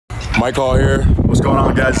Michael here. What's going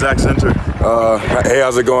on, guys? Zak Zinter. Hey,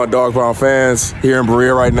 how's it going, Dog Pound fans? Here in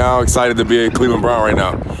Berea right now. Excited to be a Cleveland Brown right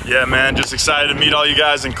now. Yeah, man. Just excited to meet all you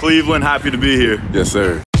guys in Cleveland. Happy to be here. Yes,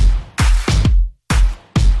 sir.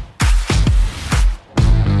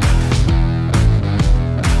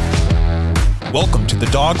 Welcome to the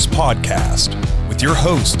Dawgs Podcast with your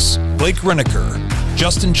hosts, Blake Reneker,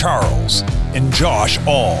 Justin Charles, and Josh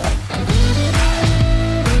All.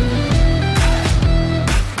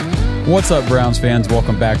 What's up, Browns fans?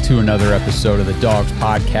 Welcome back to another episode of the Dawgs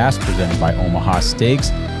Podcast presented by Omaha Steaks.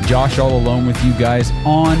 Josh All alone with you guys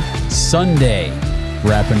on Sunday,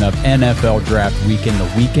 wrapping up NFL Draft Weekend,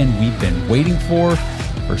 the weekend we've been waiting for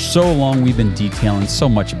so long. We've been detailing so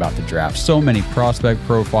much about the draft, so many prospect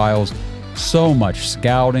profiles, so much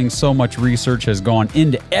scouting, so much research has gone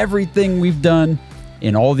into everything we've done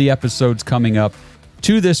in all the episodes coming up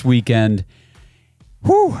to this weekend.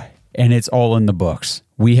 Whew, and it's all in the books.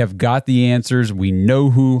 We have got the answers. We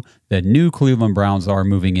know who the new Cleveland Browns are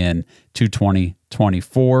moving in to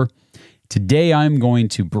 2024. Today, I'm going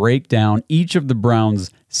to break down each of the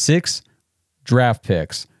Browns' 6 draft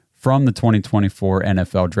picks from the 2024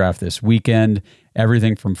 NFL Draft this weekend,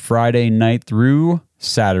 everything from Friday night through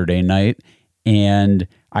Saturday night. And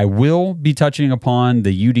I will be touching upon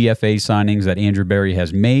the UDFA signings that Andrew Berry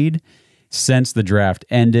has made since the draft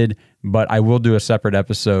ended, but I will do a separate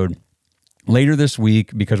episode later this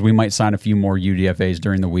week because we might sign a few more UDFAs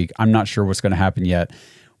during the week. I'm not sure what's going to happen yet.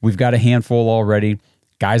 We've got a handful already,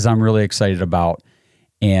 guys I'm really excited about.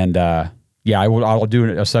 And I'll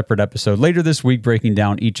do a separate episode later this week breaking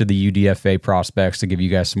down each of the UDFA prospects to give you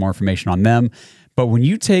guys some more information on them. But when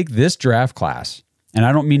you take this draft class, and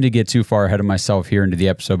I don't mean to get too far ahead of myself here into the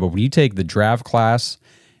episode, but when you take the draft class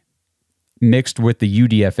mixed with the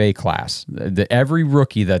UDFA class, every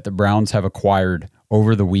rookie that the Browns have acquired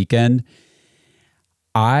over the weekend,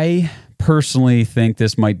 I personally think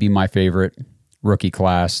this might be my favorite rookie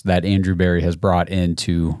class that Andrew Berry has brought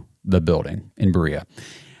into the building in Berea.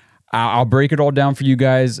 I'll break it all down for you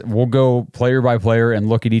guys. We'll go player by player and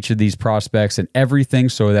look at each of these prospects and everything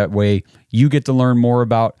so that way you get to learn more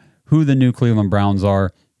about who the new Cleveland Browns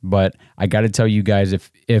are. But I got to tell you guys,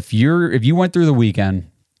 if you went through the weekend,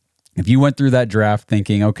 if you went through that draft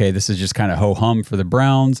thinking, okay, this is just kind of ho-hum for the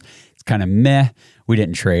Browns, it's kind of meh, we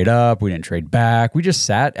didn't trade up, we didn't trade back, we just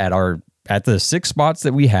sat at the 6 spots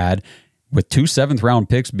that we had, with 2 7th-round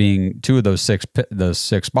picks being 2 of those 6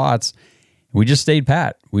 spots. We just stayed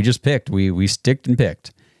pat. We just picked. We sticked and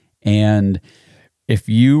picked. And if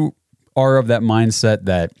you are of that mindset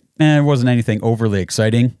that it wasn't anything overly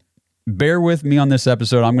exciting, bear with me on this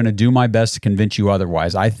episode. I'm going to do my best to convince you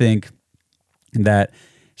otherwise. I think that,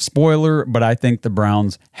 spoiler, but I think the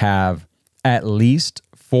Browns have at least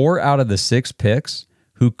 4 out of the 6 picks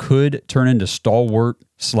who could turn into stalwart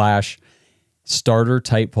 / starter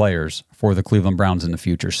type players for the Cleveland Browns in the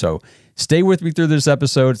future. So stay with me through this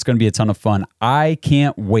episode. It's going to be a ton of fun. I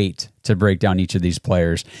can't wait to break down each of these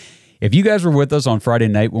players. If you guys were with us on Friday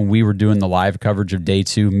night when we were doing the live coverage of day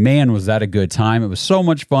 2, man, was that a good time. It was so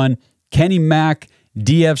much fun. Kenny Mack,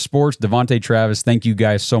 DF Sports, Devontae Travis, thank you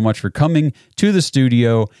guys so much for coming to the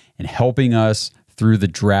studio and helping us through the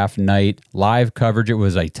draft night live coverage. It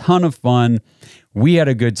was a ton of fun. We had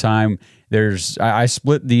a good time. I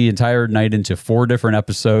split the entire night into 4 different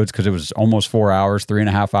episodes because it was almost 4 hours,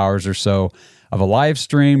 3.5 hours or so of a live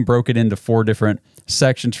stream, broke it into 4 different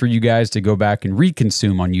sections for you guys to go back and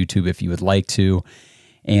reconsume on YouTube if you would like to.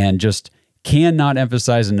 And just cannot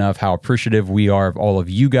emphasize enough how appreciative we are of all of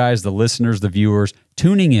you guys, the listeners, the viewers,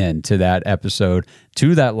 tuning in to that episode,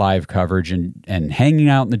 to that live coverage, and hanging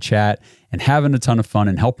out in the chat and having a ton of fun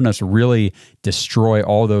and helping us really destroy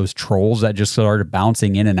all those trolls that just started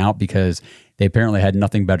bouncing in and out because they apparently had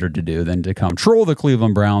nothing better to do than to come troll the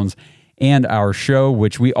Cleveland Browns and our show,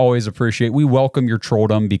 which we always appreciate. We welcome your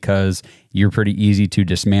trolldom because you're pretty easy to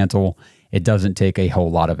dismantle. It doesn't take a whole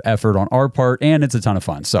lot of effort on our part, and it's a ton of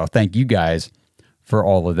fun. So thank you guys for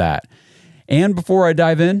all of that. And before I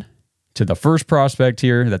dive in to the first prospect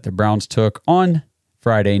here that the Browns took on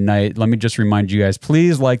Friday night, let me just remind you guys,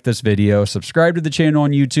 please like this video, subscribe to the channel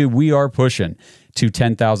on YouTube. We are pushing to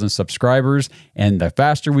 10,000 subscribers, and the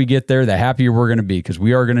faster we get there, the happier we're going to be because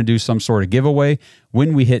we are going to do some sort of giveaway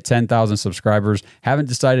when we hit 10,000 subscribers. Haven't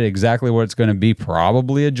decided exactly what it's going to be,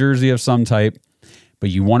 probably a jersey of some type. But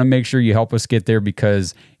you want to make sure you help us get there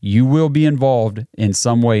because you will be involved in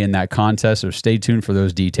some way in that contest. So stay tuned for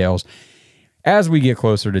those details as we get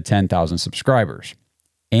closer to 10,000 subscribers.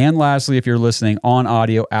 And lastly, if you're listening on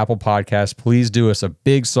audio, Apple Podcasts, please do us a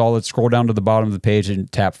big solid. Scroll down to the bottom of the page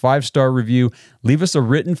and tap 5-star review. Leave us a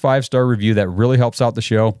written 5-star review. That really helps out the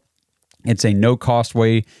show. It's a no-cost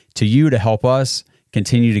way to you to help us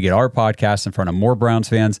continue to get our podcast in front of more Browns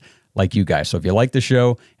fans like you guys. So if you like the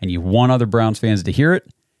show and you want other Browns fans to hear it,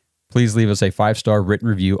 please leave us a 5-star written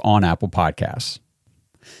review on Apple Podcasts.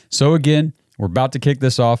 So again, we're about to kick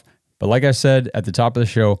this off, but like I said at the top of the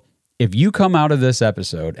show, if you come out of this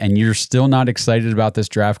episode and you're still not excited about this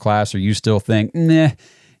draft class, or you still think,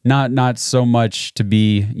 not so much to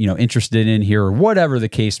be, interested in here, or whatever the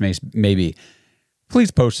case may be, please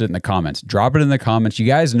post it in the comments. Drop it in the comments. You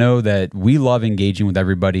guys know that we love engaging with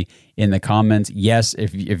everybody in the comments. Yes,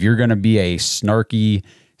 if you're going to be a snarky,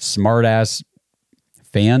 smart-ass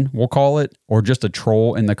fan, we'll call it, or just a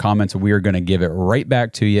troll in the comments, we are going to give it right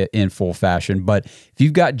back to you in full fashion. But if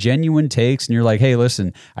you've got genuine takes and you're like, hey,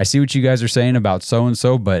 listen, I see what you guys are saying about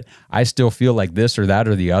so-and-so, but I still feel like this or that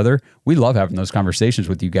or the other, we love having those conversations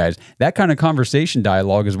with you guys. That kind of conversation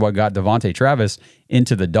dialogue is what got Devontae Travis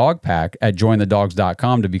into the dog pack at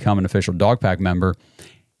jointhedawgs.com to become an official dog pack member,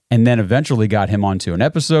 and then eventually got him onto an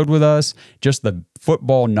episode with us. Just the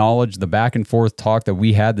football knowledge, the back and forth talk that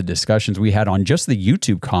we had, the discussions we had on just the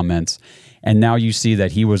YouTube comments. And now you see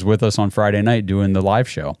that he was with us on Friday night doing the live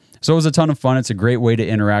show. So it was a ton of fun. It's a great way to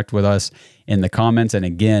interact with us in the comments. And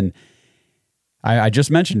again, I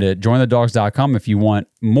just mentioned it, jointhedawgs.com if you want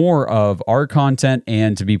more of our content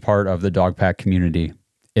and to be part of the Dog Pack community.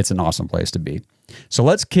 It's an awesome place to be. So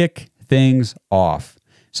let's kick things off.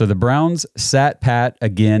 So the Browns sat pat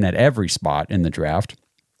again at every spot in the draft,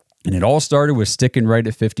 and it all started with sticking right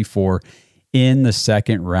at 54 in the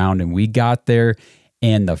second round, and we got there,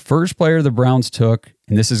 and the first player the Browns took,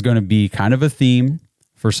 and this is going to be kind of a theme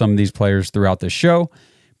for some of these players throughout the show,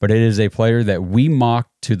 but it is a player that we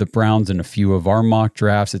mocked to the Browns in a few of our mock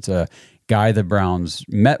drafts. It's a guy the Browns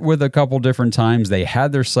met with a couple different times. They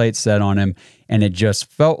had their sights set on him, and it just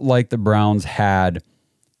felt like the Browns had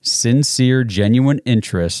sincere, genuine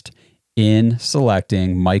interest in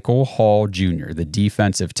selecting Michael Hall Jr., the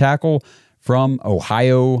defensive tackle from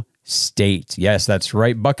Ohio State. Yes, that's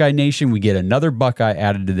right, Buckeye Nation. We get another Buckeye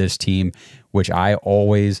added to this team, which I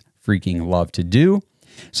always freaking love to do.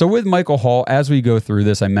 So with Michael Hall, as we go through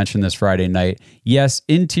this, I mentioned this Friday night, yes,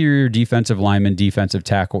 interior defensive lineman, defensive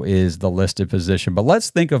tackle is the listed position, but let's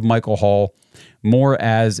think of Michael Hall more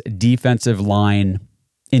as defensive line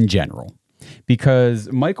in general,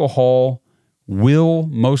 because Michael Hall will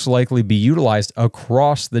most likely be utilized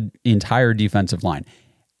across the entire defensive line,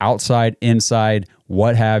 outside, inside,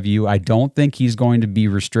 what have you. I don't think he's going to be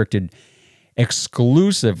restricted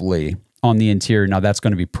exclusively on the interior. Now, that's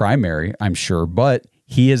going to be primary, I'm sure, but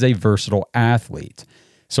he is a versatile athlete.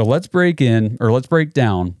 So let's break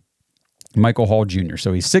down Michael Hall Jr.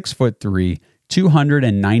 So he's 6'3",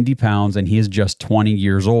 290 pounds, and he is just 20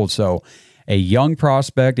 years old. So a young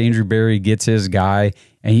prospect. Andrew Berry gets his guy.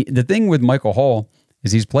 And the thing with Michael Hall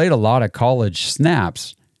is he's played a lot of college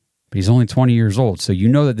snaps, but he's only 20 years old. So you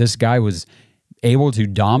know that this guy was able to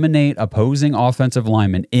dominate opposing offensive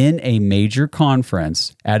linemen in a major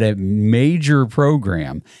conference at a major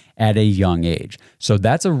program at a young age. So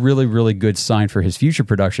that's a really, really good sign for his future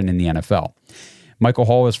production in the NFL. Michael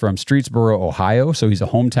Hall is from Streetsboro, Ohio, so he's a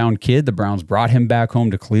hometown kid. The Browns brought him back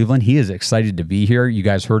home to Cleveland. He is excited to be here. You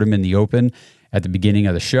guys heard him in the open at the beginning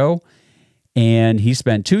of the show. And he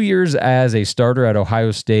spent 2 years as a starter at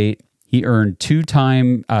Ohio State. He earned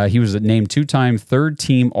he was named two-time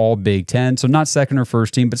third-team All-Big Ten, so not second or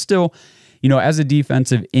first team, but still, as a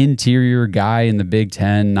defensive interior guy in the Big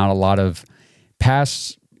Ten, not a lot of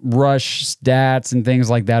pass rush stats and things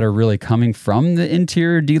like that are really coming from the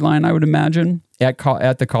interior D-line, I would imagine, at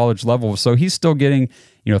the college level. So he's still getting,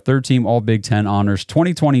 third team All Big Ten honors.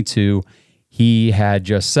 2022, he had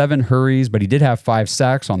just 7 hurries, but he did have 5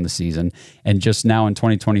 sacks on the season. And just now in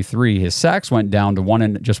 2023, his sacks went down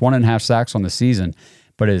to just 1.5 sacks on the season,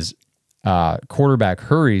 but his quarterback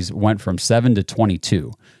hurries went from 7 to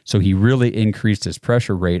 22. So he really increased his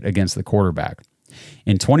pressure rate against the quarterback.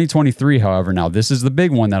 In 2023, however, now this is the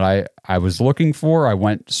big one that I was looking for. I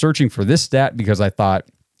went searching for this stat because I thought,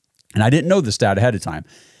 and I didn't know the stat ahead of time,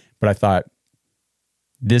 but I thought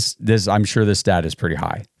this I'm sure this stat is pretty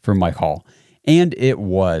high for Mike Hall. And it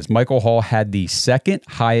was. Michael Hall had the second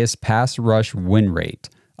highest pass rush win rate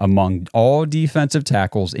among all defensive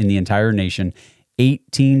tackles in the entire nation,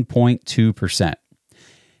 18.2%.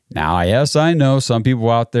 Now, yes, I know some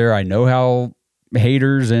people out there, I know how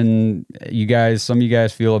haters and some of you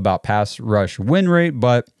guys feel about pass rush win rate,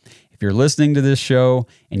 but if you're listening to this show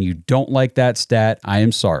and you don't like that stat, I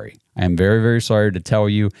am sorry. I am very, very sorry to tell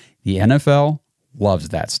you the NFL loves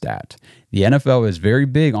that stat. The NFL is very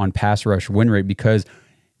big on pass rush win rate because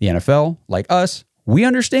the NFL, like us, we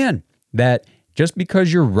understand that Just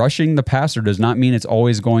because you're rushing the passer does not mean it's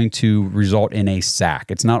always going to result in a sack.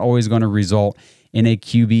 It's not always going to result in a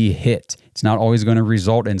QB hit. It's not always going to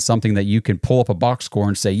result in something that you can pull up a box score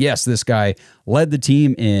and say, yes, this guy led the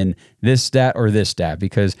team in this stat or this stat,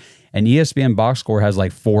 because an ESPN box score has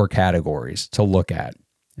like 4 categories to look at.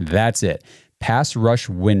 That's it. Pass rush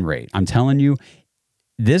win rate. I'm telling you,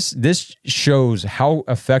 this shows how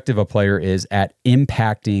effective a player is at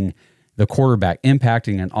impacting the quarterback,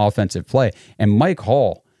 impacting an offensive play. And Mike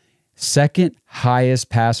Hall, second highest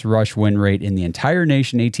pass rush win rate in the entire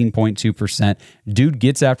nation, 18.2%. Dude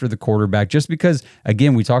gets after the quarterback just because,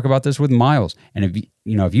 again, we talk about this with Myles. And if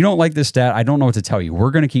you don't like this stat, I don't know what to tell you.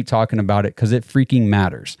 We're going to keep talking about it because it freaking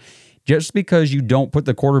matters. Just because you don't put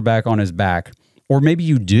the quarterback on his back, or maybe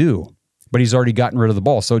you do, but he's already gotten rid of the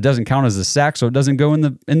ball, so it doesn't count as a sack, so it doesn't go in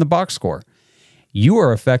the box score. You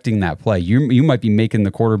are affecting that play. You might be making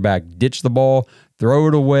the quarterback ditch the ball, throw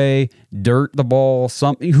it away, dirt the ball,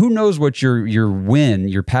 something. Who knows what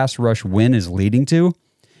your pass rush win is leading to?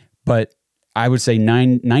 But I would say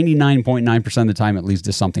 99.9% of the time it leads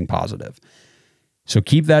to something positive. So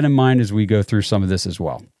keep that in mind as we go through some of this as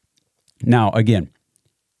well. Now, again,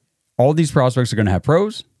 all these prospects are going to have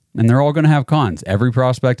pros, and they're all going to have cons. Every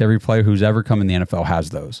prospect, every player who's ever come in the NFL has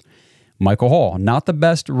those. Michael Hall, not the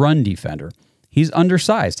best run defender. He's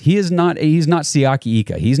undersized. He's not Siaki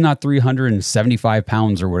Ika. He's not 375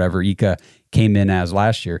 pounds or whatever Ika came in as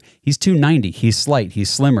last year. He's 290. He's slight. He's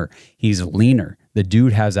slimmer. He's leaner. The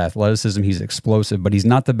dude has athleticism. He's explosive, but he's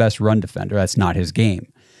not the best run defender. That's not his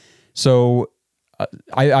game. So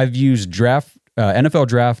I've used NFL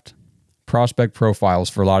draft prospect profiles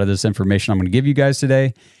for a lot of this information I'm going to give you guys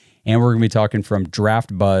today. And we're going to be talking from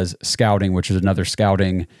Draft Buzz Scouting, which is another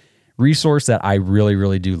scouting resource that I really,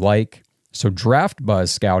 really do like. So Draft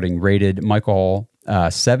Buzz Scouting rated Michael Hall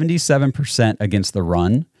 77% against the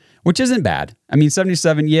run, which isn't bad. I mean,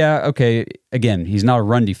 77, yeah, okay. Again, he's not a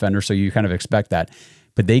run defender, so you kind of expect that.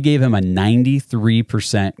 But they gave him a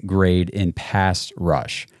 93% grade in pass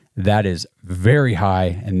rush. That is very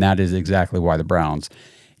high, and that is exactly why the Browns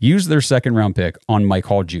used their second-round pick on Mike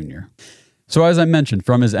Hall Jr. So as I mentioned,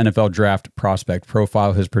 from his NFL draft prospect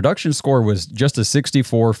profile, his production score was just a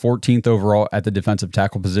 64, 14th overall at the defensive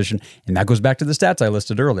tackle position. And that goes back to the stats I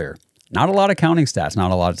listed earlier. Not a lot of counting stats,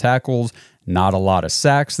 not a lot of tackles, not a lot of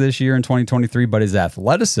sacks this year in 2023, but his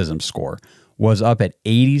athleticism score was up at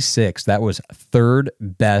 86. That was third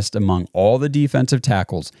best among all the defensive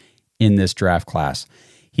tackles in this draft class.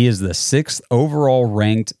 He is the 6th overall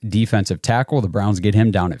ranked defensive tackle. The Browns get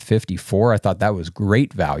him down at 54. I thought that was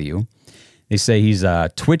great value. They say he's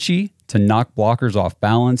twitchy to knock blockers off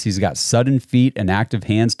balance. He's got sudden feet and active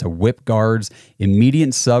hands to whip guards.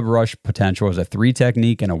 Immediate sub-rush potential as a 3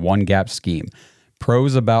 technique and a 1-gap scheme.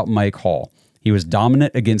 Pros about Mike Hall. He was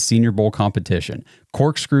dominant against Senior Bowl competition.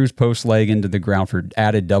 Corkscrews post leg into the ground for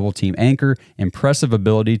added double-team anchor. Impressive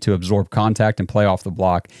ability to absorb contact and play off the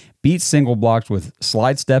block. Beats single blocks with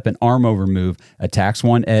slide step and arm over move. Attacks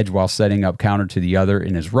one edge while setting up counter to the other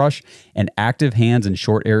in his rush. And active hands and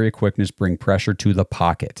short area quickness bring pressure to the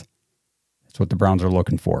pocket. That's what the Browns are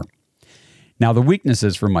looking for. Now, the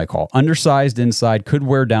weaknesses for Mike Hall. Undersized inside, could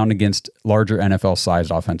wear down against larger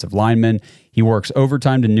NFL-sized offensive linemen. He works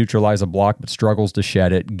overtime to neutralize a block, but struggles to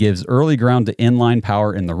shed it. Gives early ground to inline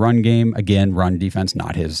power in the run game. Again, run defense,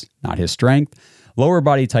 not his strength. Lower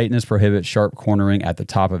body tightness prohibits sharp cornering at the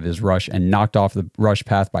top of his rush and knocked off the rush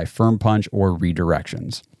path by firm punch or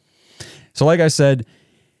redirections. So like I said,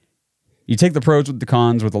 you take the pros with the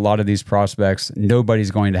cons with a lot of these prospects.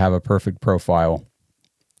 Nobody's going to have a perfect profile.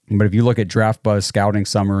 But if you look at Draft Buzz scouting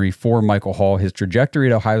summary for Michael Hall, his trajectory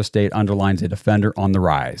at Ohio State underlines a defender on the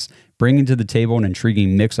rise, bringing to the table an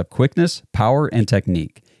intriguing mix of quickness, power, and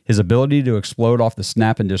technique. His ability to explode off the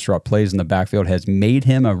snap and disrupt plays in the backfield has made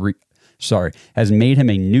him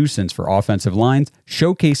a nuisance for offensive lines,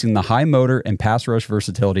 showcasing the high motor and pass rush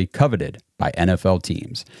versatility coveted by NFL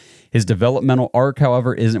teams. His developmental arc,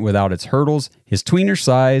 however, isn't without its hurdles. His tweener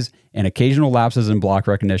size and occasional lapses in block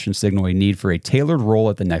recognition signal a need for a tailored role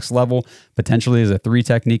at the next level, potentially as a 3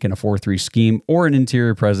 technique in a 4-3 scheme or an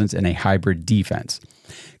interior presence in a hybrid defense.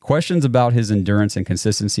 Questions about his endurance and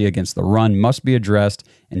consistency against the run must be addressed,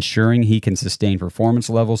 ensuring he can sustain performance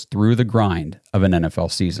levels through the grind of an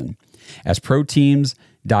NFL season. As pro teams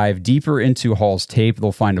dive deeper into Hall's tape,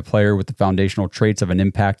 they'll find a player with the foundational traits of an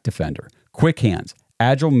impact defender. Quick hands,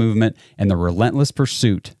 agile movement, and the relentless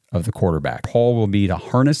pursuit of the quarterback. Hall will be to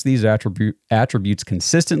harness these attributes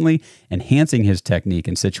consistently, enhancing his technique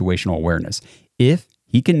and situational awareness. If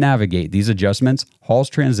he can navigate these adjustments, Hall's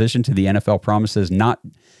transition to the NFL promises not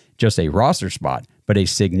just a roster spot, but a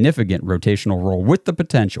significant rotational role with the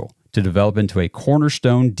potential to develop into a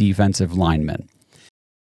cornerstone defensive lineman.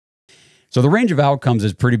 So the range of outcomes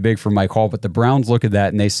is pretty big for Mike Hall, but the Browns look at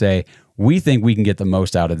that and they say, we think we can get the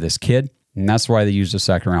most out of this kid, and that's why they used a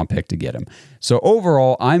second-round pick to get him. So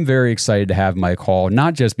overall, I'm very excited to have Mike Hall,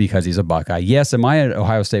 not just because he's a Buckeye. Yes, am I an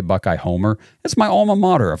Ohio State Buckeye homer? It's my alma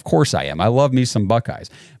mater. Of course I am. I love me some Buckeyes.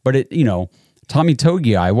 But, Tommy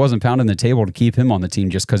Togiai, I wasn't pounding the table to keep him on the team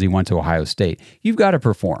just because he went to Ohio State. You've got to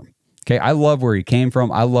perform. Okay, I love where he came from.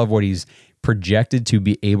 I love what he's projected to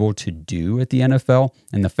be able to do at the NFL.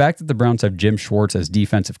 And the fact that the Browns have Jim Schwartz as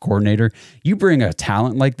defensive coordinator, you bring a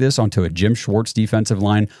talent like this onto a Jim Schwartz defensive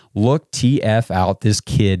line, look TF out. This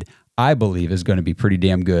kid, I believe, is going to be pretty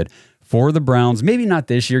damn good for the Browns. Maybe not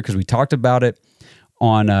this year because we talked about it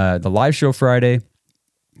on the live show Friday.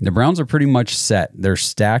 The Browns are pretty much set. They're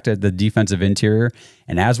stacked at the defensive interior.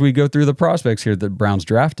 And as we go through the prospects here that the Browns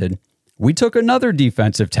drafted, we took another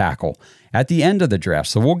defensive tackle at the end of the draft.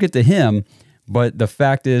 So we'll get to him. But the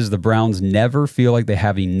fact is the Browns never feel like they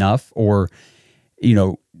have enough, or,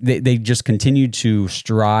 they just continue to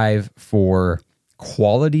strive for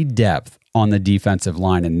quality depth on the defensive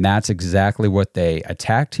line. And that's exactly what they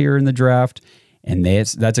attacked here in the draft. And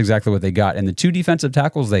that's exactly what they got. And the two defensive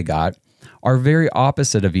tackles they got are very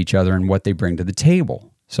opposite of each other in what they bring to the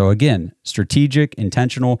table. So again, strategic,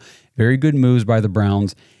 intentional, very good moves by the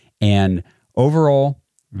Browns. And overall,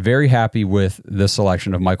 very happy with the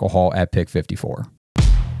selection of Michael Hall at pick 54.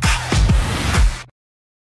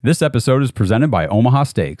 This episode is presented by Omaha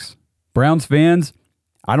Steaks. Browns fans,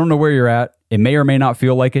 I don't know where you're at. It may or may not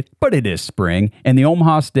feel like it, but it is spring, and the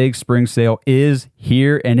Omaha Steaks Spring Sale is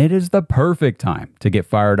here, and it is the perfect time to get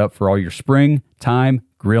fired up for all your springtime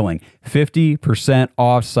grilling. 50%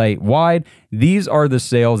 off site-wide. These are the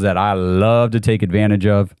sales that I love to take advantage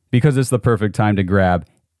of because it's the perfect time to grab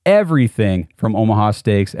everything from Omaha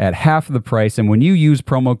Steaks at half the price. And when you use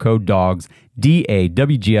promo code DAWGS,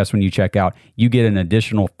 DAWGS, when you check out, you get an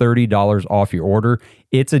additional $30 off your order.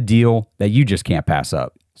 It's a deal that you just can't pass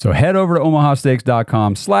up. So head over to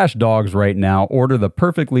omahasteaks.com/dogs right now. Order the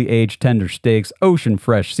perfectly aged tender steaks, ocean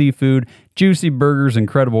fresh seafood, juicy burgers,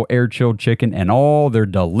 incredible air-chilled chicken, and all their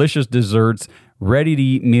delicious desserts,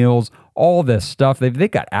 ready-to-eat meals, all this stuff. They've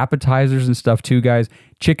got appetizers and stuff too, guys.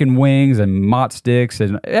 Chicken wings and mott sticks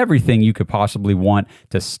and everything you could possibly want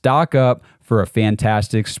to stock up for a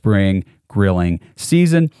fantastic spring grilling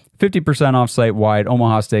season. 50% off site-wide,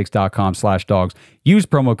 omahasteaks.com/dogs. Use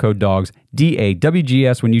promo code DAWGS,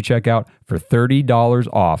 DAWGS, when you check out for $30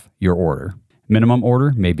 off your order. Minimum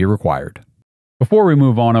order may be required. Before we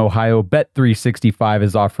move on, Ohio, Bet365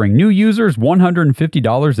 is offering new users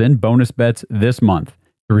 $150 in bonus bets this month.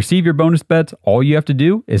 To receive your bonus bets, all you have to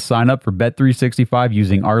do is sign up for Bet365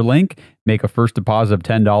 using our link, make a first deposit of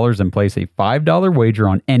 $10, and place a $5 wager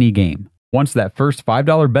on any game. Once that first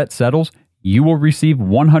 $5 bet settles, you will receive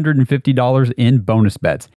 $150 in bonus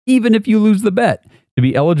bets, even if you lose the bet. To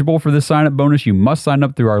be eligible for this sign-up bonus, you must sign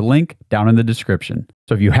up through our link down in the description.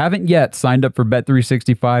 So if you haven't yet signed up for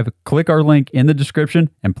Bet365, click our link in the description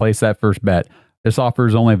and place that first bet. This offer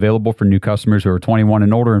is only available for new customers who are 21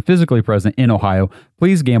 and older and physically present in Ohio.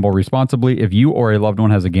 Please gamble responsibly. If you or a loved one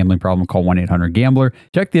has a gambling problem, call 1-800-GAMBLER.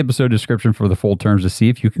 Check the episode description for the full terms to see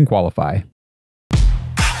if you can qualify.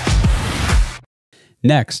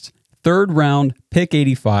 Next, third round, pick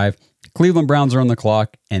 85. Cleveland Browns are on the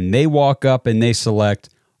clock, and they walk up and they select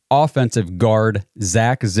offensive guard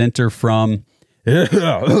Zak Zinter from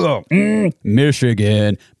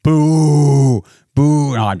Michigan. Boo,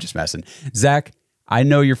 boo. No, I'm just messing. Zach, I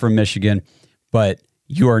know you're from Michigan, but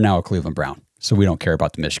you are now a Cleveland Brown, so we don't care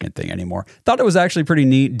about the Michigan thing anymore. Thought it was actually pretty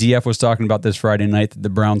neat. DF was talking about this Friday night that the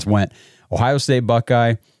Browns went Ohio State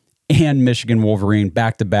Buckeye and Michigan Wolverine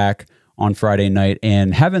back-to-back on Friday night,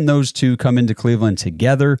 and having those two come into Cleveland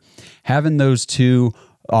together, having those two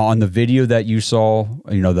on the video that you saw,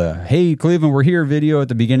 the "Hey Cleveland, we're here" video at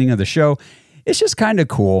the beginning of the show, it's just kind of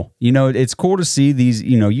cool. It's cool to see these,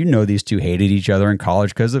 these two hated each other in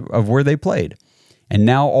college because of where they played. And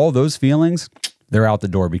now all those feelings, they're out the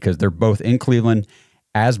door because they're both in Cleveland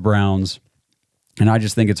as Browns. And I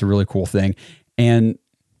just think it's a really cool thing. And,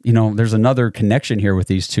 there's another connection here with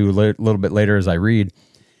these two a little bit later as I read.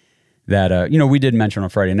 That, we did mention on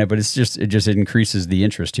Friday night, but it just increases the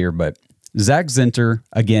interest here. But Zak Zinter,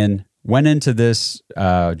 again, went into this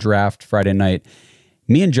draft Friday night.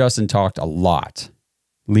 Me and Justin talked a lot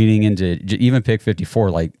leading into even pick 54.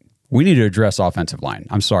 Like, we need to address offensive line.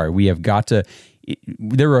 I'm sorry. We have got to.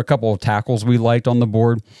 There were a couple of tackles we liked on the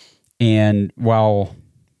board. And while,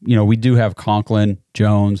 we do have Conklin,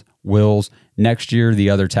 Jones, Wills, next year, the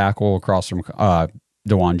other tackle across from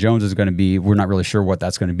Jowon Jones is going to be, we're not really sure what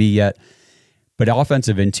that's going to be yet. But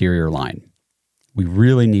offensive interior line, we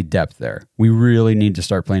really need depth there. We really need to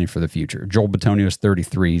start planning for the future. Joel Bitonio is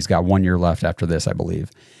 33. He's got 1 year left after this, I believe.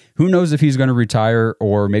 Who knows if he's going to retire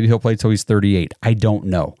or maybe he'll play till he's 38. I don't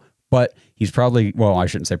know. But he's probably, well, I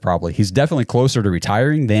shouldn't say probably. He's definitely closer to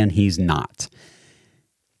retiring than he's not.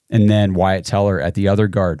 And then Wyatt Teller at the other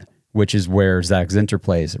guard, which is where Zak Zinter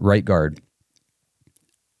plays, right guard.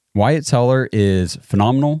 Wyatt Teller is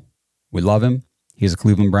phenomenal. We love him. He's a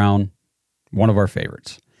Cleveland Brown, one of our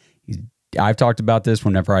favorites. I've talked about this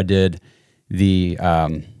whenever I did the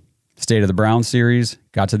State of the Browns series,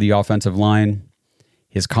 got to the offensive line.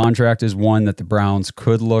 His contract is one that the Browns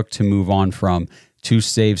could look to move on from to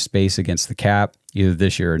save space against the cap, either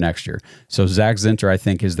this year or next year. So Zak Zinter, I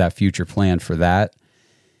think, is that future plan for that.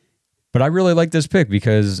 But I really like this pick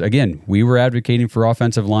because, again, we were advocating for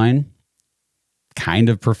offensive line, kind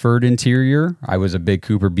of preferred interior. I was a big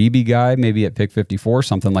Cooper Beebe guy, maybe at pick 54,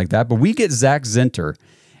 something like that. But we get Zak Zinter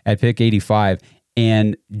at pick 85.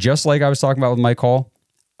 And just like I was talking about with Mike Hall,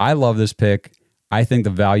 I love this pick. I think the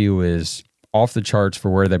value is off the charts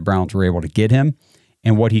for where the Browns were able to get him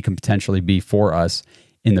and what he can potentially be for us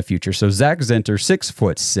in the future. So Zak Zinter,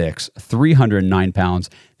 6'6", 309 pounds.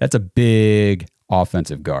 That's a big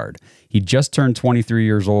offensive guard. He just turned 23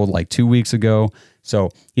 years old like 2 weeks ago. So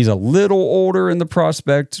he's a little older in the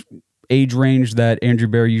prospect age range that Andrew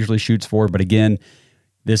Berry usually shoots for. But again,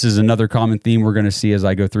 this is another common theme we're going to see as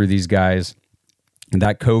I go through these guys. And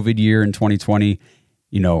that COVID year in 2020,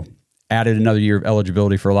 added another year of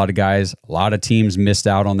eligibility for a lot of guys. A lot of teams missed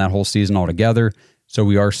out on that whole season altogether. So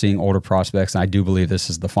we are seeing older prospects. And I do believe this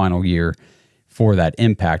is the final year for that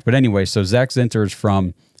impact. But anyway, so Zak Zinter is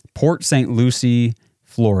from Port St. Lucie,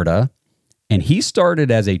 Florida. And he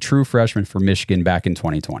started as a true freshman for Michigan back in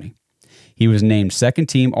 2020. He was named second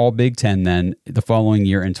team All Big Ten then the following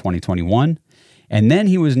year in 2021. And then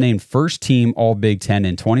he was named first team All Big Ten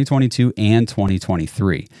in 2022 and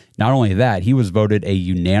 2023. Not only that, he was voted a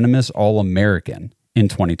unanimous All-American in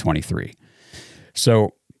 2023.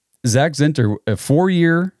 So Zak Zinter, a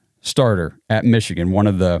 4-year starter at Michigan, one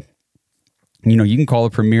of the, you can call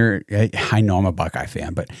it premier, I know I'm a Buckeye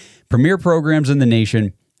fan, but premier programs in the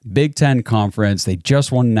nation, Big Ten Conference. They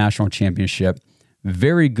just won a national championship.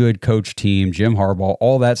 Very good coach team, Jim Harbaugh,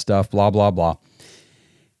 all that stuff, blah, blah, blah.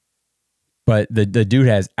 But the dude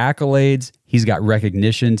has accolades. He's got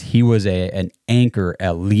recognitions. He was an anchor,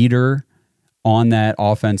 a leader on that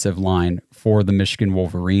offensive line for the Michigan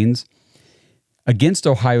Wolverines. Against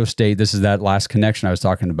Ohio State, this is that last connection I was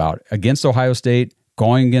talking about. Against Ohio State,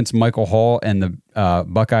 going against Michael Hall and the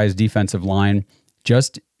Buckeyes defensive line,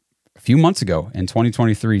 just a few months ago in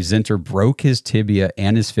 2023, Zinter broke his tibia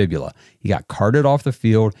and his fibula. He got carted off the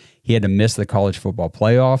field. He had to miss the college football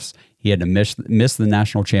playoffs. He had to miss the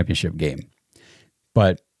national championship game.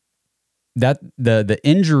 But that the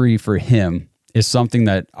injury for him is something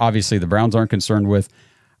that obviously the Browns aren't concerned with.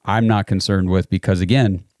 I'm not concerned with because,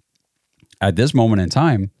 again, at this moment in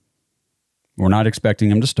time, we're not expecting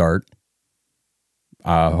him to start.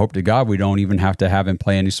 Hope to God we don't even have to have him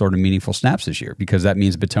play any sort of meaningful snaps this year because that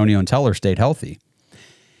means Bitonio and Teller stayed healthy.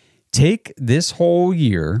 Take this whole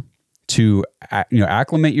year to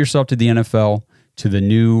acclimate yourself to the NFL, to the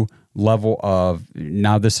new level of,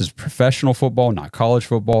 now this is professional football, not college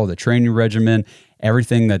football, the training regimen,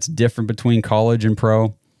 everything that's different between college and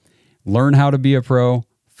pro. Learn how to be a pro,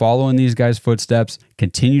 follow in these guys' footsteps,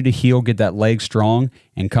 continue to heal, get that leg strong,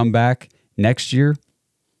 and come back next year.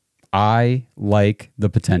 I like the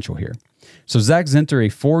potential here. So Zak Zinter, a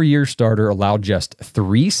 4-year starter, allowed just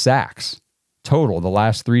 3 sacks total the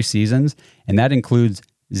last 3 seasons, and that includes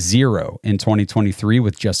 0 in 2023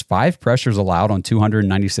 with just 5 pressures allowed on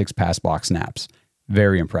 296 pass block snaps.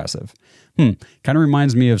 Very impressive. Kind of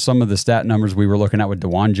reminds me of some of the stat numbers we were looking at with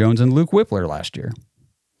DeJuan Jones and Luke Whippler last year.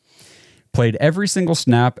 Played every single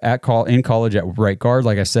snap in college at right guard,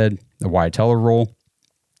 like I said, the Wyatt Teller role.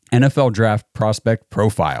 NFL draft prospect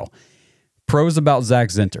profile. Pros about Zak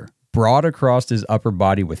Zinter. Broad across his upper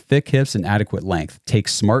body with thick hips and adequate length.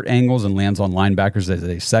 Takes smart angles and lands on linebackers as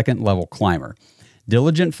a second-level climber.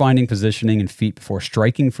 Diligent finding positioning and feet before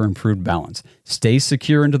striking for improved balance. Stays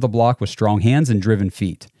secure into the block with strong hands and driven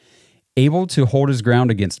feet. Able to hold his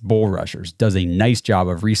ground against bull rushers. Does a nice job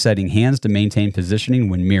of resetting hands to maintain positioning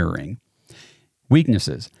when mirroring.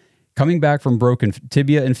 Weaknesses. Coming back from broken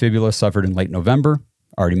tibia and fibula suffered in late November.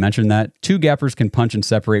 Already mentioned that. 2 gappers can punch and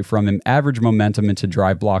separate from him. Average momentum into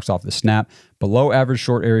drive blocks off the snap. Below average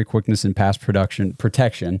short area quickness and pass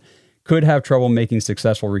protection. Could have trouble making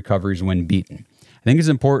successful recoveries when beaten. I think it's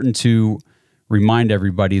important to remind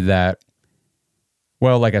everybody that,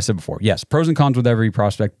 well, like I said before, yes, pros and cons with every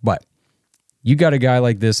prospect, but you got a guy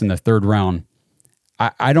like this in the 3rd round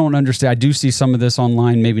I don't understand. I do see some of this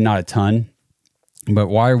online, maybe not a ton, but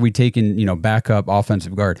why are we taking, backup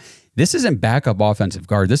offensive guard? This isn't backup offensive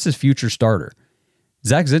guard. This is future starter.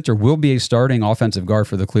 Zak Zinter will be a starting offensive guard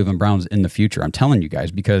for the Cleveland Browns in the future. I'm telling you guys,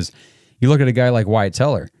 because you look at a guy like Wyatt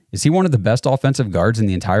Teller. Is he one of the best offensive guards in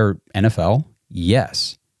the entire NFL?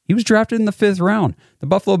 Yes. He was drafted in the 5th round. The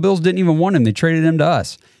Buffalo Bills didn't even want him. They traded him to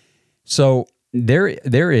us. So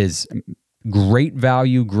there is great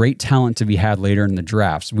value, great talent to be had later in the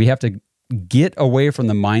drafts. We have to get away from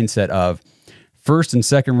the mindset of first and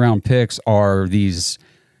second round picks are these,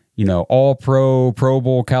 all Pro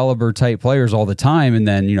Bowl caliber type players all the time. And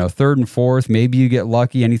then, third and fourth, maybe you get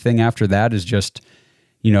lucky. Anything after that is just,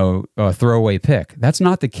 a throwaway pick. That's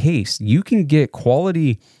not the case. You can get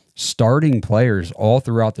quality starting players all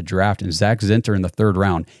throughout the draft, and Zak Zinter in the 3rd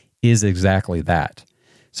round is exactly that.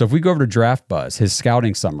 So if we go over to Draft Buzz, his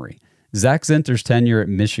scouting summary, Zak Zinter's tenure at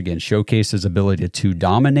Michigan showcased his ability to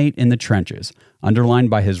dominate in the trenches,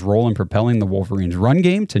 underlined by his role in propelling the Wolverines' run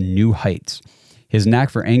game to new heights. His knack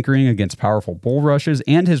for anchoring against powerful bull rushes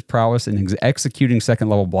and his prowess in executing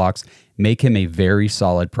second-level blocks make him a very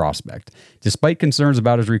solid prospect. Despite concerns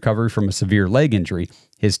about his recovery from a severe leg injury,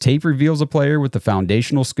 his tape reveals a player with the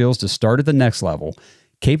foundational skills to start at the next level,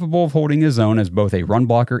 capable of holding his own as both a run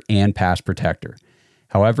blocker and pass protector.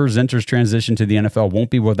 However, Zinter's transition to the NFL won't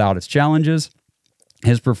be without its challenges.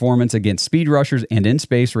 His performance against speed rushers and in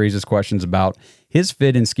space raises questions about his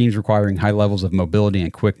fit in schemes requiring high levels of mobility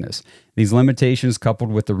and quickness. These limitations,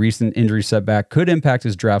 coupled with the recent injury setback, could impact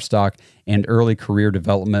his draft stock and early career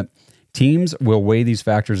development. Teams will weigh these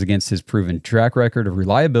factors against his proven track record of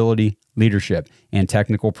reliability, leadership, and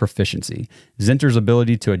technical proficiency. Zinter's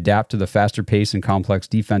ability to adapt to the faster pace and complex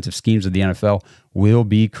defensive schemes of the NFL will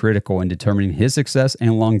be critical in determining his success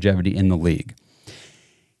and longevity in the league.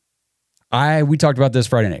 We talked about this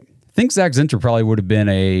Friday night. I think Zak Zinter probably would have been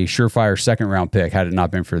a surefire 2nd round pick had it not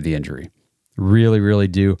been for the injury. Really, really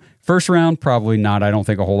do. 1st round, probably not. I don't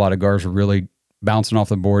think a whole lot of guards were really bouncing off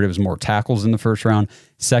the board. It was more tackles in the 1st round.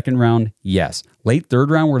 2nd round, yes. Late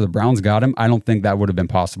 3rd round where the Browns got him, I don't think that would have been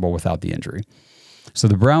possible without the injury. So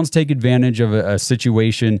the Browns take advantage of a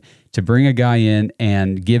situation to bring a guy in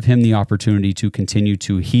and give him the opportunity to continue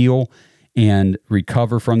to heal and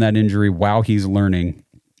recover from that injury while he's learning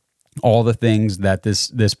all the things that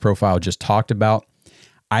this profile just talked about.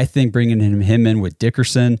 I think bringing him in with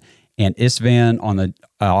Dickerson and Isvan on the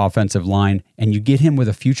offensive line, and you get him with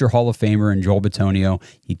a future Hall of Famer in Joel Bitonio,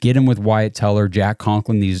 you get him with Wyatt Teller, Jack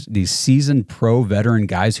Conklin, these seasoned pro veteran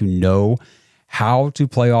guys who know how to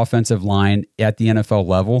play offensive line at the NFL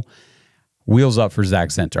level. Wheels up for Zak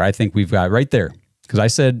Zinter. I think we've got right there, because I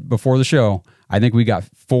said before the show, I think we got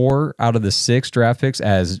 4 out of the 6 draft picks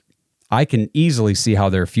as I can easily see how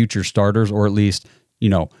they're future starters, or at least,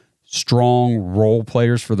 strong role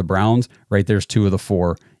players for the Browns. Right there's 2 of the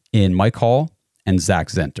 4 in Mike Hall and Zak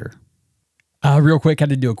Zinter. Real quick, had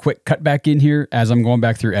to do a quick cut back in here as I'm going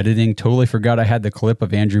back through editing. Totally forgot I had the clip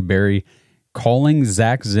of Andrew Berry calling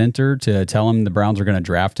Zak Zinter to tell him the Browns are going to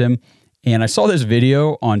draft him. And I saw this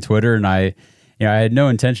video on Twitter, and I had no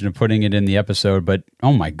intention of putting it in the episode, but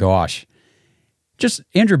oh my gosh. Just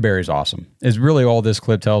Andrew Berry's awesome is really all this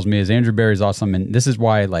clip tells me is Andrew Berry's awesome. And this is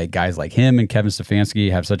why guys like him and Kevin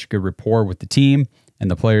Stefanski have such a good rapport with the team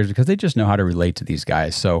and the players, because they just know how to relate to these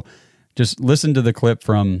guys. So just listen to the clip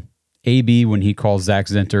from AB when he calls Zak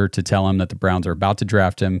Zinter to tell him that the Browns are about to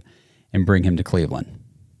draft him and bring him to Cleveland.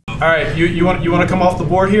 All right, you want to come off the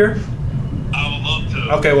board here? I would love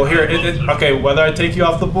to. Okay, well here, okay, whether I take you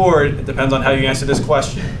off the board, it depends on how you answer this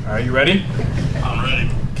question. All right, you ready? I'm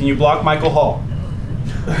ready. Can you block Michael Hall?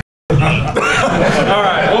 All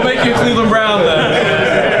right, we'll make you a Cleveland Brown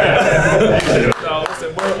then. So,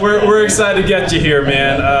 listen, we're excited to get you here,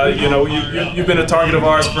 man. You've been a target of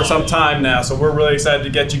ours for some time now, so we're really excited to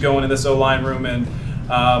get you going in this O-line room, and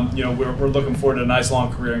we're looking forward to a nice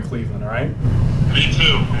long career in Cleveland. All right? Me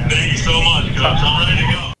too. Thank you so much, Coach. I'm ready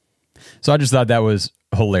to go. So I just thought that was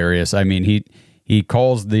hilarious. I mean, he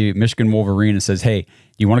calls the Michigan Wolverine and says, "Hey,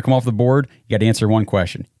 you want to come off the board? You got to answer one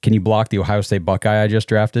question. Can you block the Ohio State Buckeye I just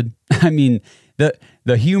drafted?" I mean,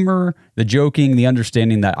 the humor, the joking, the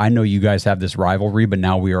understanding that I know you guys have this rivalry, but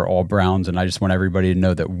now we are all Browns, and I just want everybody to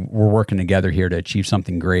know that we're working together here to achieve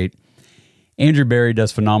something great. Andrew Berry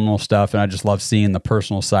does phenomenal stuff, and I just love seeing the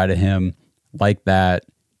personal side of him like that,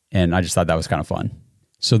 and I just thought that was kind of fun.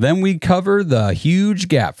 So then we cover the huge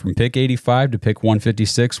gap from pick 85 to pick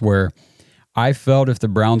 156, where I felt if the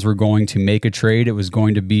Browns were going to make a trade, it was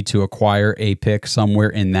going to be to acquire a pick somewhere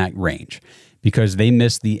in that range, because they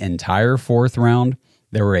missed the entire 4th round.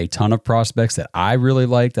 There were a ton of prospects that I really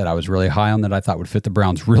liked, that I was really high on, that I thought would fit the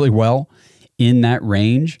Browns really well in that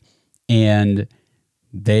range, and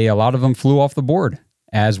a lot of them flew off the board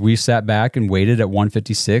as we sat back and waited at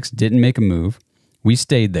 156, didn't make a move. We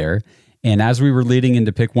stayed there, and as we were leading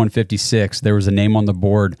into pick 156, there was a name on the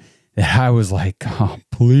board that I was like, oh,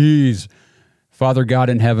 please, Father God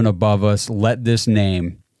in heaven above us, let this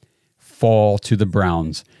name fall to the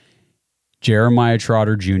Browns. Jeremiah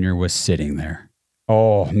Trotter Jr. was sitting there.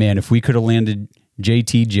 Oh, man, if we could have landed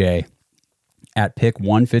JTJ at pick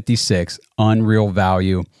 156, unreal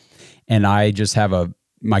value. And I just have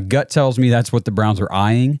my gut tells me that's what the Browns were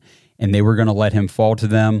eyeing, and they were going to let him fall to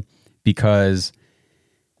them because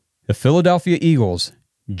the Philadelphia Eagles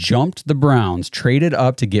jumped the Browns, traded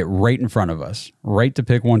up to get right in front of us, right to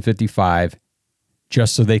pick 155,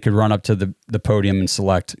 just so they could run up to the podium and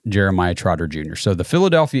select Jeremiah Trotter Jr. So the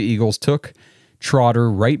Philadelphia Eagles took Trotter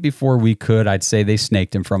right before we could. I'd say they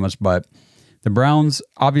snaked him from us, but the Browns,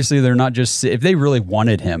 obviously, they're not just, if they really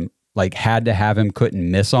wanted him, like had to have him,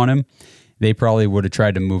 couldn't miss on him, they probably would have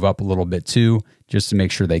tried to move up a little bit too, just to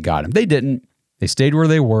make sure they got him. They didn't. They stayed where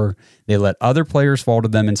they were. They let other players fall to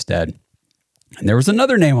them instead. And there was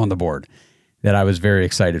another name on the board that I was very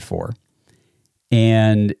excited for.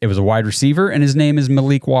 And it was a wide receiver, and his name is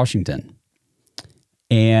Malik Washington.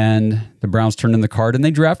 And the Browns turned in the card, and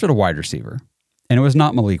they drafted a wide receiver. And it was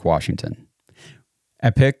not Malik Washington.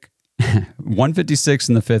 At pick 156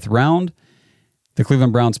 in the 5th round, the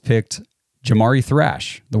Cleveland Browns picked Jamari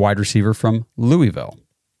Thrash, the wide receiver from Louisville.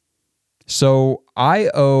 So I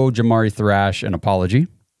owe Jamari Thrash an apology.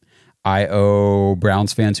 I owe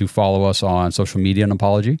Browns fans who follow us on social media an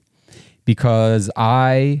apology because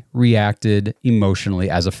I reacted emotionally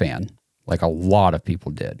as a fan, like a lot of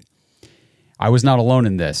people did. I was not alone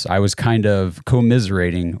in this. I was kind of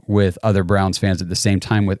commiserating with other Browns fans at the same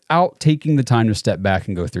time without taking the time to step back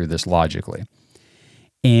and go through this logically.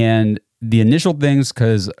 And the initial things,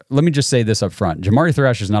 because let me just say this up front. Jamari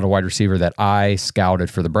Thrash is not a wide receiver that I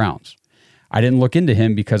scouted for the Browns. I didn't look into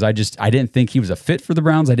him because I didn't think he was a fit for the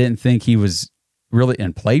Browns. I didn't think he was really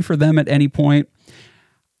in play for them at any point.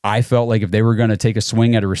 I felt like if they were going to take a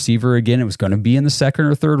swing at a receiver again, it was going to be in the 2nd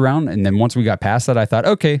or 3rd round. And then once we got past that, I thought,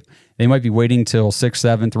 okay, they might be waiting till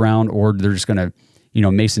 6th, 7th round, or they're just going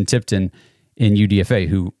to, Mason Tipton in UDFA,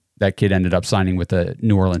 who that kid ended up signing with the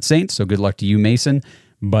New Orleans Saints. So good luck to you, Mason.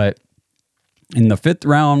 But in the 5th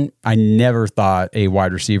round, I never thought a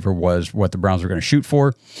wide receiver was what the Browns were going to shoot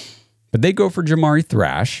for. But they go for Jamari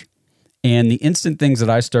Thrash. And the instant things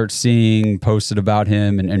that I start seeing posted about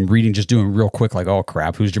him and reading, just doing real quick, like, oh,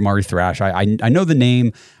 crap, who's Jamari Thrash? I know the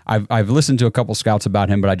name. I've listened to a couple scouts about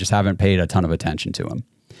him, but I just haven't paid a ton of attention to him.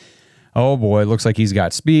 Oh, boy, looks like he's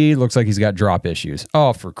got speed. Looks like he's got drop issues.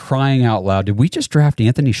 Oh, for crying out loud. Did we just draft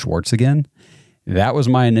Anthony Schwartz again? That was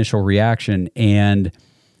my initial reaction. And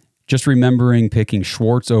just remembering picking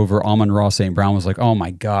Schwartz over Amon-Ra St. Brown was like, oh,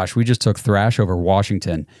 my gosh, we just took Thrash over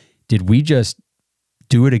Washington. Did we just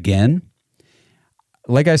do it again?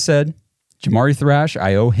 Like I said, Jamari Thrash,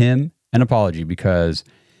 I owe him an apology because,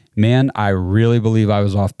 man, I really believe I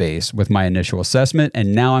was off base with my initial assessment,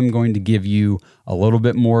 and now I'm going to give you a little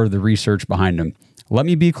bit more of the research behind him. Let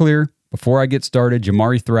me be clear, before I get started,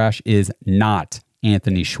 Jamari Thrash is not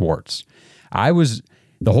Anthony Schwartz.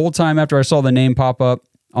 The whole time after I saw the name pop up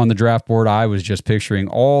on the draft board, I was just picturing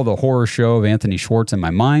all the horror show of Anthony Schwartz in my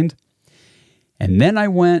mind. And then I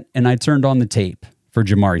went and I turned on the tape for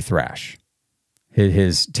Jamari Thrash.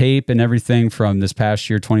 His tape and everything from this past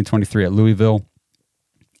year, 2023 at Louisville.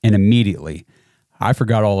 And immediately, I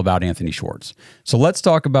forgot all about Anthony Schwartz. So let's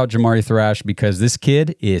talk about Jamari Thrash because this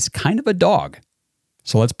kid is kind of a dog.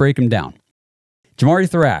 So let's break him down. Jamari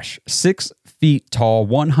Thrash, 6 feet tall,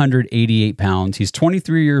 188 pounds. He's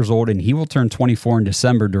 23 years old, and he will turn 24 in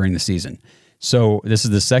December during the season. So this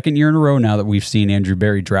is the 2nd year in a row now that we've seen Andrew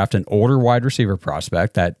Berry draft an older wide receiver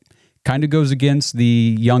prospect. That kind of goes against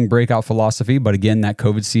the young breakout philosophy, but again, that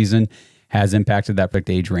COVID season has impacted that picked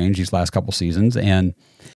age range these last couple seasons, and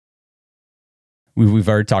we've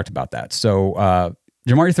already talked about that. So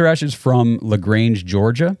Jamari Thrash is from LaGrange,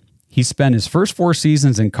 Georgia. He spent his first 4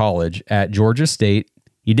 seasons in college at Georgia State.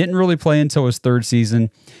 He didn't really play until his 3rd season,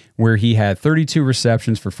 where he had 32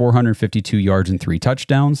 receptions for 452 yards and 3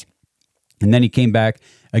 touchdowns. And then he came back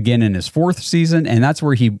again in his 4th season, and that's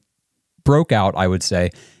where he broke out, I would say.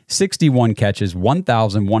 61 catches,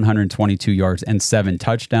 1,122 yards, and 7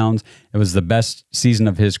 touchdowns. It was the best season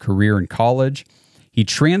of his career in college. He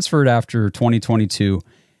transferred after 2022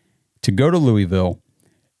 to go to Louisville,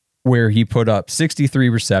 where he put up 63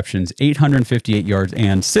 receptions, 858 yards,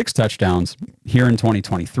 and 6 touchdowns here in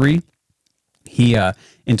 2023. He, in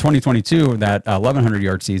 2022, that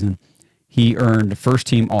 1,100-yard season, he earned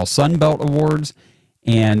first-team All-Sun Belt awards,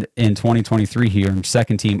 and in 2023 he earned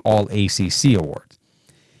second team All ACC awards.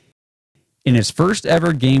 In his first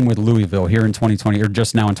ever game with Louisville here in 2020, or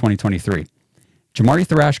just now in 2023, Jamari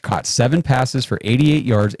Thrash caught 7 passes for 88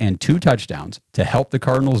 yards and 2 touchdowns to help the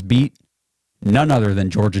Cardinals beat none other than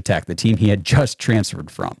Georgia Tech, the team he had just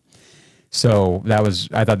transferred from. So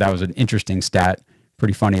I thought that was an interesting stat.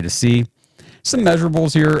 Pretty funny to see. Some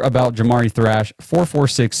measurables here about Jamari Thrash.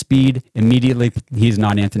 4.46 speed. Immediately, he's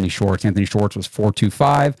not Anthony Schwartz. Anthony Schwartz was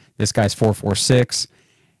 4.25. This guy's 4.46.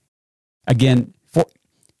 Again,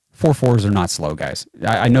 4.4s are not slow, guys.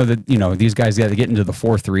 I know that, these guys got to get into the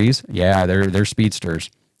 4.3s. Yeah, they're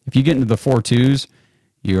speedsters. If you get into the 4.2s,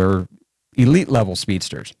 you're elite level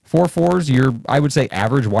speedsters. 4.4s, you're, I would say,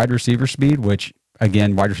 average wide receiver speed, which,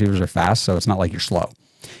 again, wide receivers are fast, so it's not like you're slow.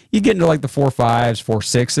 You get into like the 4.5s,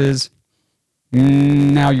 4.6s,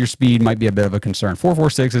 now your speed might be a bit of a concern.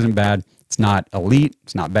 4.46 isn't bad. It's not elite.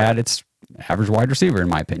 It's not bad. It's average wide receiver, in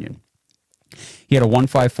my opinion. He had a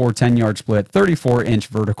 1.54 10-yard split, 34-inch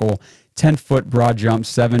vertical, 10-foot broad jump,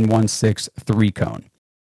 7.16 3-cone.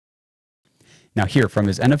 Now here, from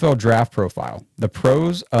his NFL draft profile, the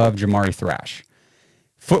pros of Jamari Thrash.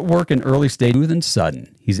 Footwork in early stage, smooth and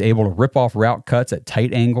sudden. He's able to rip off route cuts at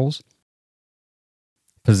tight angles.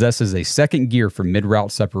 Possesses a second gear for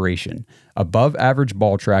mid-route separation, above average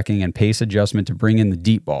ball tracking and pace adjustment to bring in the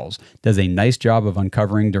deep balls. Does a nice job of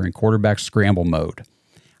uncovering during quarterback scramble mode.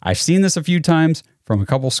 I've seen this a few times from a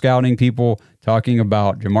couple scouting people talking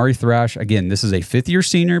about Jamari Thrash. Again, this is a 5th-year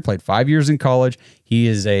senior, played 5 years in college. He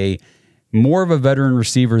is more of a veteran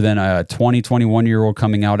receiver than a 20, 21-year-old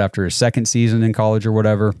coming out after his second season in college or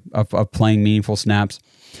whatever of playing meaningful snaps.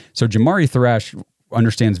 So Jamari Thrash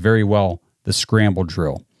understands very well the scramble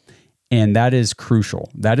drill, and that is crucial.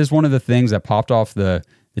 That is one of the things that popped off the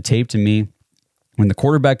tape to me. When the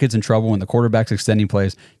quarterback gets in trouble, when the quarterback's extending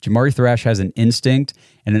plays, Jamari Thrash has an instinct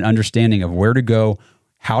and an understanding of where to go,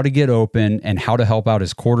 how to get open, and how to help out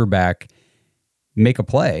his quarterback make a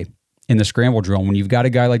play in the scramble drill. When you've got a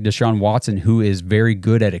guy like Deshaun Watson who is very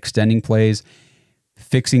good at extending plays,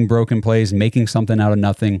 fixing broken plays, making something out of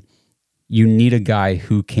nothing, you need a guy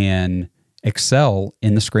who can excel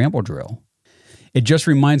in the scramble drill. It just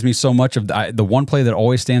reminds me so much of the one play that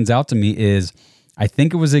always stands out to me is, I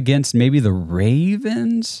think it was against maybe the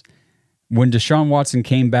Ravens when Deshaun Watson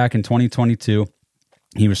came back in 2022.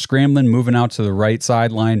 He was scrambling, moving out to the right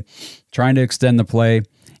sideline, trying to extend the play,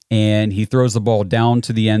 and he throws the ball down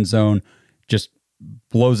to the end zone, just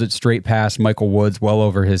blows it straight past Michael Woods, well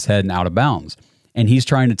over his head and out of bounds. And he's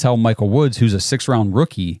trying to tell Michael Woods, who's a 6th-round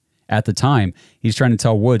rookie at the time, he's trying to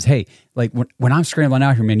tell Woods, hey, like when I'm scrambling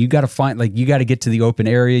out here, man, you got to get to the open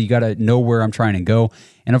area. You got to know where I'm trying to go.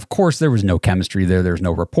 And of course, there was no chemistry there. There's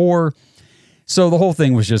no rapport. So the whole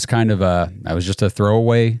thing was just kind of a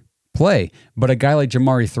throwaway play. But a guy like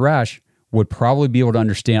Jamari Thrash would probably be able to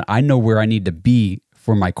understand, I know where I need to be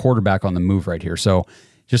for my quarterback on the move right here. So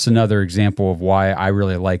just another example of why I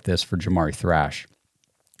really like this for Jamari Thrash.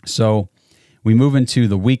 So we move into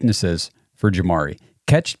the weaknesses for Jamari.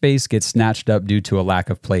 Catch space gets snatched up due to a lack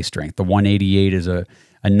of play strength. The 188 is a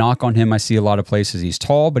knock on him. I see a lot of places. He's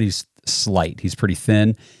tall, but he's slight. He's pretty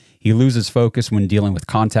thin. He loses focus when dealing with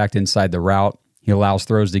contact inside the route. He allows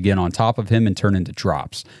throws to get on top of him and turn into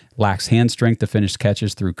drops. Lacks hand strength to finish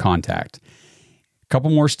catches through contact. A couple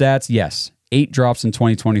more stats. Yes, 8 drops in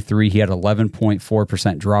 2023. He had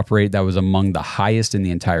 11.4% drop rate. That was among the highest in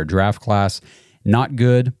the entire draft class. Not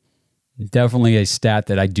good. Definitely a stat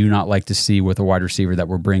that I do not like to see with a wide receiver that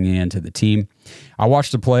we're bringing into the team. I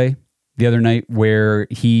watched a play the other night where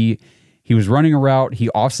he was running a route. He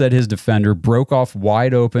offset his defender, broke off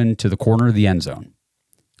wide open to the corner of the end zone.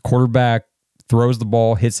 Quarterback throws the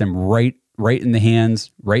ball, hits him right in the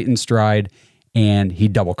hands, right in stride, and he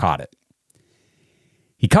double caught it.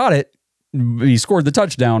 He caught it. He scored the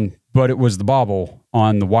touchdown, but it was the bobble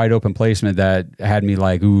on the wide open placement that had me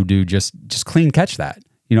like, ooh, dude, just clean catch that.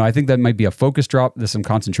 I think that might be a focus drop. There's some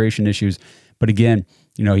concentration issues. But again,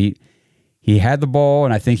 he had the ball,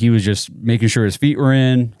 and I think he was just making sure his feet were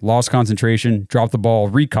in, lost concentration, dropped the ball,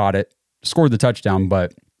 recaught it, scored the touchdown.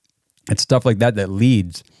 But it's stuff like that that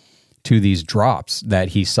leads to these drops that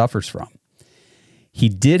he suffers from. He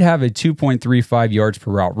did have a 2.35 yards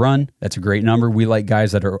per route run. That's a great number. We like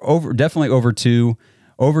guys that are definitely over 2.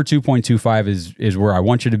 Over 2.25 is where I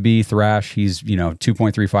want you to be. Thrash, he's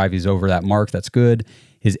 2.35. He's over that mark. That's good.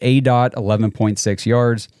 His ADOT, 11.6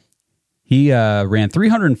 yards. He ran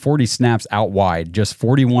 340 snaps out wide, just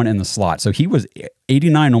 41 in the slot. So he was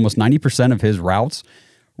 89, almost 90% of his routes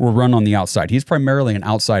were run on the outside. He's primarily an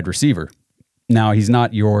outside receiver. Now, he's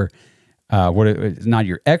not your not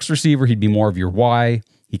your X receiver. He'd be more of your Y.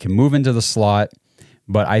 He can move into the slot,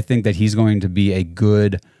 but I think that he's going to be a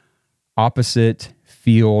good opposite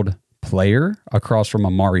field player across from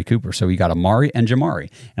Amari Cooper. So you got Amari and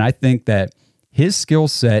Jamari. And I think that his skill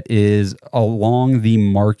set is along the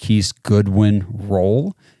Marquise Goodwin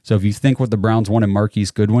role. So if you think what the Browns wanted Marquise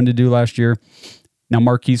Goodwin to do last year, now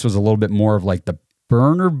Marquise was a little bit more of like the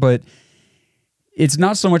burner, but it's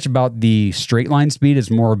not so much about the straight line speed. It's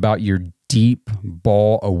more about your deep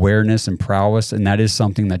ball awareness and prowess. And that is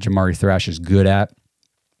something that Jamari Thrash is good at.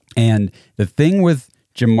 And the thing with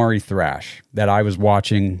Jamari Thrash that I was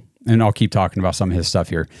watching, and I'll keep talking about some of his stuff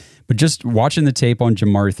here, but just watching the tape on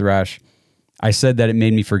Jamari Thrash, I said that it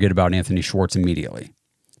made me forget about Anthony Schwartz immediately.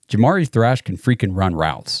 Jamari Thrash can freaking run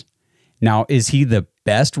routes. Now, is he the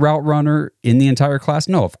best route runner in the entire class?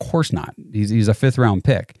 No, of course not. He's a 5th round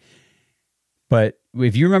pick. But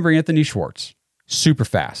if you remember Anthony Schwartz, super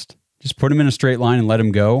fast. Just put him in a straight line and let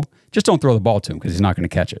him go. Just don't throw the ball to him because he's not going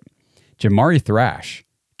to catch it. Jamari Thrash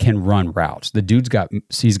can run routes. The dude's got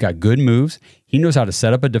good moves. He knows how to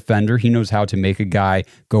set up a defender. He knows how to make a guy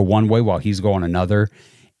go one way while he's going another.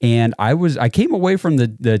 And I came away from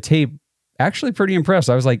the tape actually pretty impressed.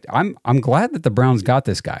 I was like, I'm glad that the Browns got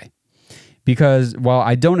this guy, because while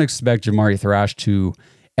I don't expect Jamari Thrash to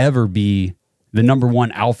ever be the number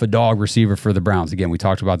 1 alpha dog receiver for the Browns, again, we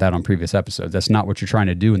talked about that on previous episodes. That's not what you're trying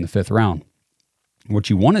to do in the 5th round. What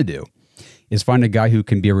you want to do is find a guy who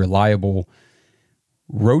can be a reliable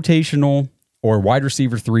rotational or wide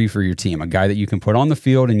receiver 3 for your team, a guy that you can put on the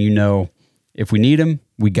field and you know, if we need him,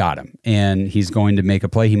 we got him. And he's going to make a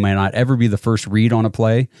play. He might not ever be the first read on a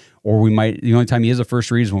play, or the only time he is a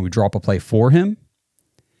first read is when we drop a play for him.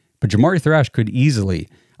 But Jamari Thrash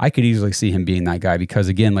I could easily see him being that guy because,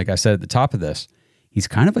 again, like I said at the top of this, he's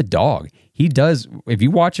kind of a dog. He does, if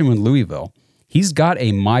you watch him in Louisville, he's got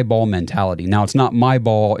a my ball mentality. Now, it's not my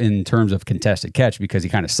ball in terms of contested catch because he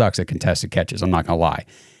kind of sucks at contested catches. I'm not going to lie.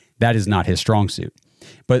 That is not his strong suit.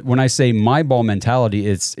 But when I say my ball mentality,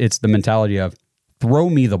 it's the mentality of throw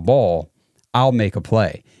me the ball, I'll make a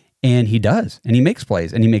play. And he does. And he makes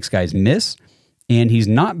plays. And he makes guys miss. And he's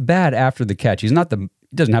not bad after the catch. He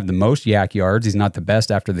doesn't have the most yak yards. He's not the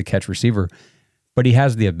best after the catch receiver. But he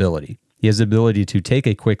has the ability. He has the ability to take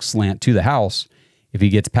a quick slant to the house if he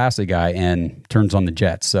gets past a guy and turns on the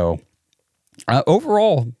jets. So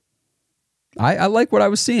overall, I like what I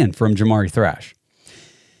was seeing from Jamari Thrash.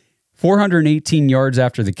 418 yards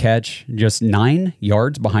after the catch, just 9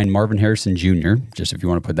 yards behind Marvin Harrison Jr., just if you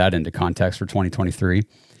want to put that into context for 2023.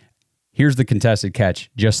 Here's the contested catch,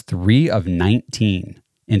 just 3 of 19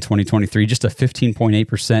 in 2023, just a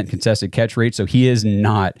 15.8% contested catch rate. So he is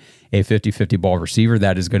not a 50-50 ball receiver.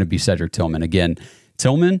 That is going to be Cedric Tillman. Again,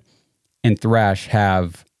 Tillman and Thrash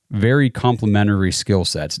have very complementary skill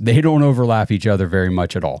sets. They don't overlap each other very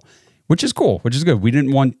much at all, which is cool, which is good. We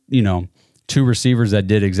didn't want, 2 receivers that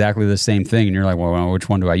did exactly the same thing, and you're like, well, which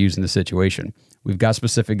one do I use in this situation? We've got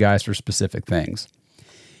specific guys for specific things.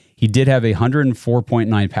 He did have a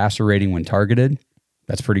 104.9 passer rating when targeted.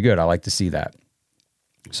 That's pretty good. I like to see that.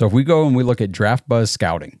 So if we go and we look at Draft Buzz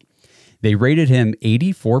scouting, they rated him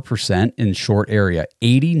 84% in short area,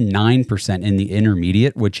 89% in the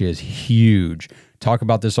intermediate, which is huge. Talk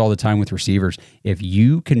about this all the time with receivers. If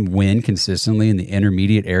you can win consistently in the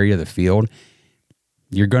intermediate area of the field,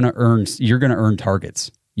 you're going to earn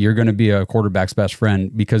targets. You're going to be a quarterback's best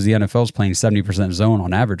friend because the NFL is playing 70% zone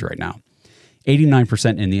on average right now.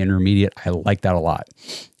 89% in the intermediate. I like that a lot.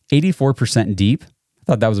 84% deep. I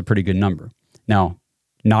thought that was a pretty good number. Now,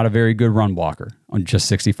 not a very good run blocker on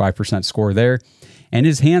just 65% score there. And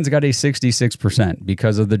his hands got a 66%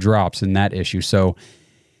 because of the drops in that issue. So,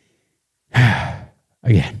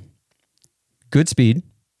 again, good speed.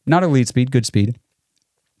 Not elite speed, good speed.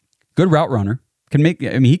 Good route runner.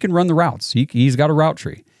 He can run the routes. He's got a route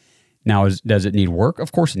tree. Now, does it need work?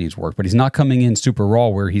 Of course it needs work, but he's not coming in super raw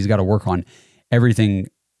where he's got to work on everything,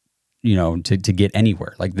 to get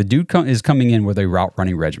anywhere. Like the dude is coming in with a route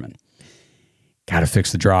running regimen. Got to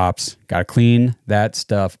fix the drops. Got to clean that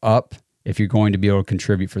stuff up if you're going to be able to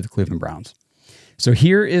contribute for the Cleveland Browns. So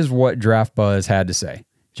here is what Draft Buzz had to say.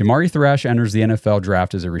 Jamari Thrash enters the NFL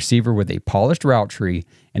draft as a receiver with a polished route tree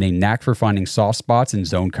and a knack for finding soft spots in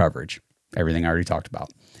zone coverage. Everything I already talked about.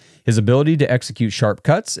 His ability to execute sharp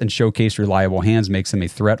cuts and showcase reliable hands makes him a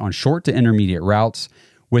threat on short to intermediate routes.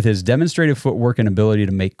 With his demonstrated footwork and ability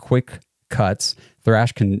to make quick cuts,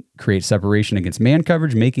 Thrash can create separation against man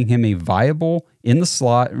coverage, making him a viable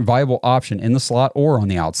option in the slot or on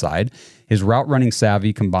the outside. His route running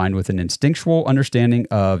savvy combined with an instinctual understanding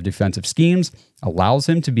of defensive schemes allows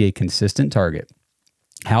him to be a consistent target.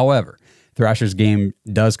 However, Thrash's game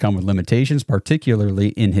does come with limitations, particularly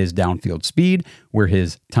in his downfield speed, where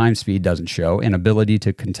his time speed doesn't show, and ability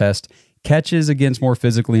to contest catches against more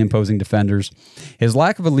physically imposing defenders. His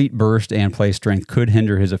lack of elite burst and play strength could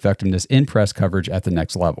hinder his effectiveness in press coverage at the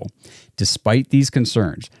next level. Despite these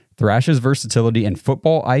concerns, Thrash's versatility and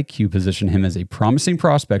football IQ position him as a promising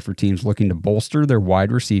prospect for teams looking to bolster their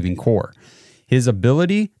wide receiving core. His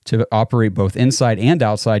ability to operate both inside and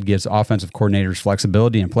outside gives offensive coordinators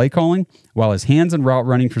flexibility in play calling, while his hands and route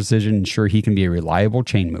running precision ensure he can be a reliable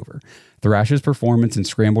chain mover. Thrash's performance in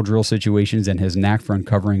scramble drill situations and his knack for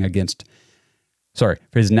uncovering against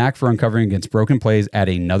broken plays add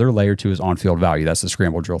another layer to his on-field value. That's the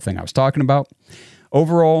scramble drill thing I was talking about.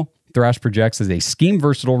 Overall, Thrash projects as a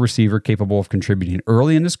scheme-versatile receiver capable of contributing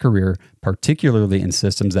early in his career, particularly in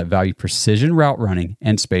systems that value precision route running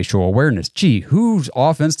and spatial awareness. Gee, whose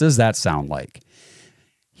offense does that sound like?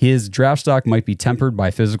 His draft stock might be tempered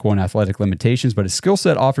by physical and athletic limitations, but his skill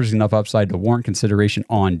set offers enough upside to warrant consideration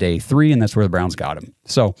on day 3, and that's where the Browns got him.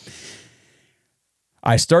 So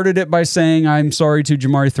I started it by saying I'm sorry to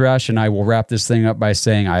Jamari Thrash, and I will wrap this thing up by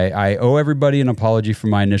saying I owe everybody an apology for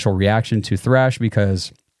my initial reaction to Thrash,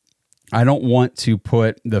 because I don't want to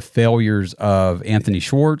put the failures of Anthony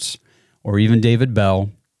Schwartz or even David Bell,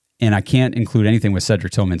 and I can't include anything with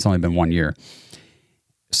Cedric Tillman. It's only been 1 year.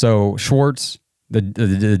 So Schwartz,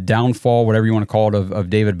 the downfall, whatever you want to call it, of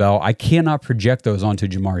David Bell, I cannot project those onto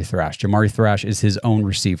Jamari Thrash. Jamari Thrash is his own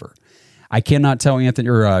receiver. I cannot tell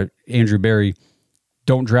Andrew Berry,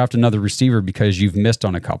 don't draft another receiver because you've missed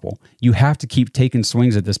on a couple. You have to keep taking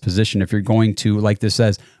swings at this position if you're going to, like this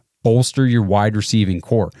says, bolster your wide receiving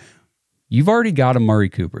core. You've already got a Murray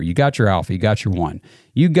Cooper. You got your alpha. You got your one.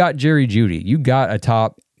 You got Jerry Jeudy. You got a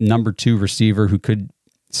top number 2 receiver who could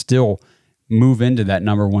still move into that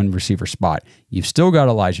number 1 receiver spot. You've still got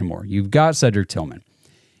Elijah Moore. You've got Cedric Tillman.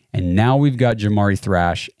 And now we've got Jamari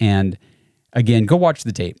Thrash. And again, go watch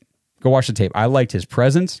the tape. Go watch the tape. I liked his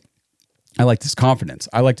presence. I liked his confidence.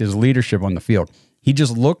 I liked his leadership on the field. He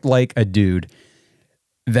just looked like a dude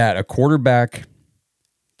that a quarterback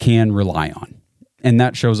can rely on. And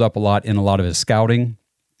that shows up a lot in a lot of his scouting.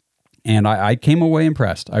 And I came away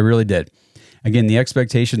impressed. I really did. Again, the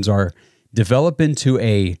expectations are develop into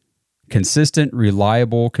a consistent,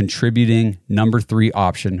 reliable, contributing number 3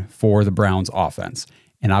 option for the Browns offense.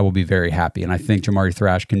 And I will be very happy. And I think Jamari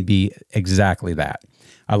Thrash can be exactly that.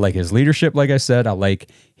 I like his leadership, like I said. I like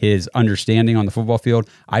his understanding on the football field.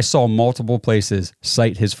 I saw multiple places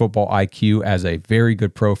cite his football IQ as a very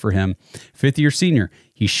good pro for him. 5th-year senior.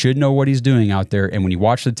 He should know what he's doing out there. And when you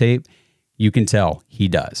watch the tape, you can tell he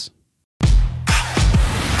does.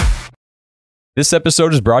 This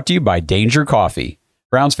episode is brought to you by Danger Coffee.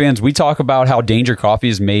 Browns fans, we talk about how Danger Coffee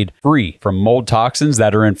is made free from mold toxins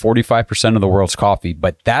that are in 45% of the world's coffee,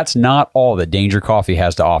 but that's not all that Danger Coffee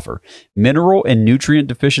has to offer. Mineral and nutrient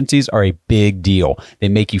deficiencies are a big deal. They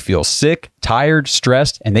make you feel sick, tired,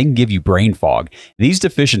 stressed, and they can give you brain fog. These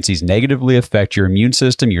deficiencies negatively affect your immune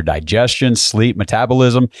system, your digestion, sleep,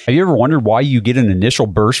 metabolism. Have you ever wondered why you get an initial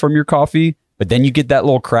burst from your coffee, but then you get that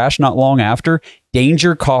little crash not long after?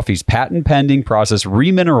 Danger Coffee's patent-pending process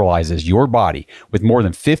remineralizes your body with more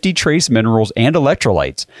than 50 trace minerals and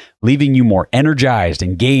electrolytes, leaving you more energized,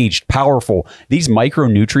 engaged, powerful. These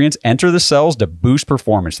micronutrients enter the cells to boost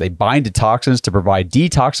performance. They bind to toxins to provide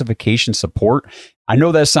detoxification support. I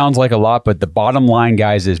know that sounds like a lot, but the bottom line,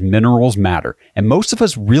 guys, is minerals matter, and most of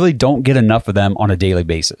us really don't get enough of them on a daily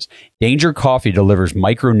basis. Danger Coffee delivers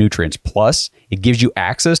micronutrients, plus it gives you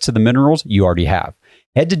access to the minerals you already have.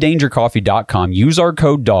 Head to dangercoffee.com, use our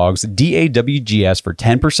code DAWGS, D-A-W-G-S, for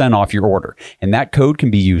 10% off your order. And that code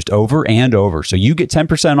can be used over and over. So you get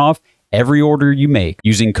 10% off every order you make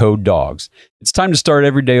using code DAWGS. It's time to start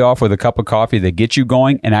every day off with a cup of coffee that gets you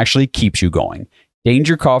going and actually keeps you going.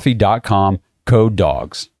 dangercoffee.com, code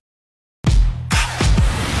DAWGS.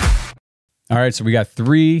 All right, so we got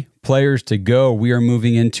 3 players to go. We are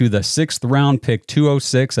moving into the 6th round pick,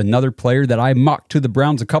 206, another player that I mocked to the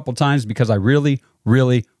Browns a couple times because I really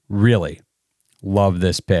love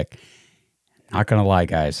this pick. Not going to lie,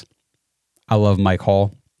 guys. I love Mike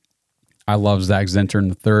Hall. I love Zak Zinter in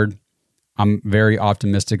the 3rd. I'm very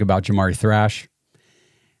optimistic about Jamari Thrash.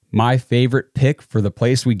 My favorite pick for the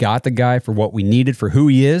place we got the guy, for what we needed, for who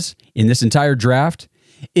he is in this entire draft,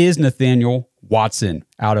 is Nathaniel Watson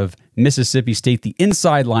out of Mississippi State, the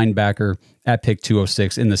inside linebacker at pick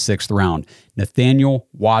 206 in the 6th round. Nathaniel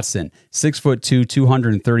Watson, 6'2",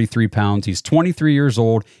 233 pounds. He's 23 years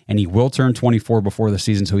old, and he will turn 24 before the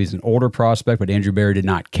season, so he's an older prospect, but Andrew Berry did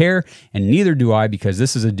not care, and neither do I, because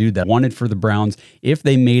this is a dude that wanted for the Browns if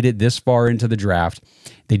they made it this far into the draft.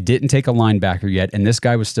 They didn't take a linebacker yet, and this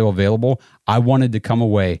guy was still available. I wanted to come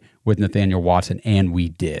away with Nathaniel Watson, and we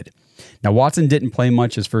did. Now, Watson didn't play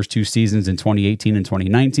much his first 2 seasons in 2018 and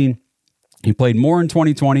 2019. He played more in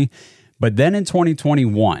 2020, but then in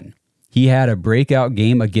 2021, he had a breakout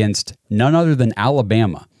game against none other than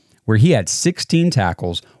Alabama, where he had 16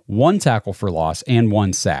 tackles, 1 tackle for loss, and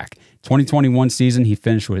 1 sack. 2021 season, he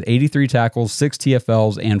finished with 83 tackles, 6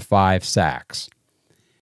 TFLs, and 5 sacks.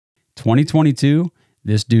 2022,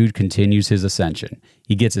 this dude continues his ascension.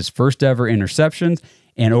 He gets his first ever interceptions,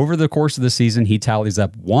 and over the course of the season, he tallies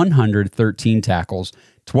up 113 tackles,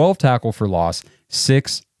 12 tackle for loss,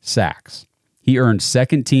 6 sacks. He earned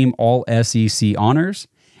second-team All-SEC honors,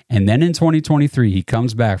 and then in 2023, he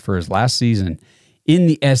comes back for his last season in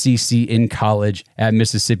the SEC in college at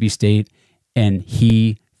Mississippi State, and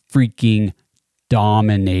he freaking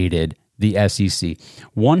dominated the SEC.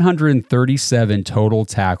 137 total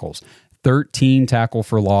tackles, 13 tackle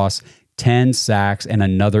for loss, 10 sacks, and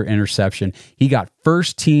another interception. He got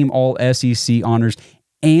first-team All-SEC honors,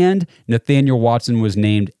 and Nathaniel Watson was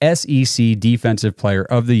named SEC Defensive Player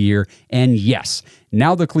of the Year. And yes,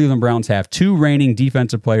 now the Cleveland Browns have 2 reigning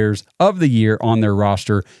Defensive Players of the Year on their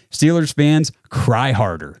roster. Steelers fans, cry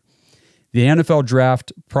harder. The NFL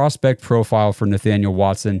Draft prospect profile for Nathaniel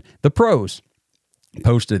Watson, the pros,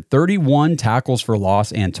 posted 31 tackles for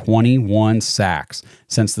loss and 21 sacks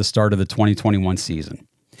since the start of the 2021 season.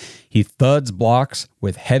 He thuds blocks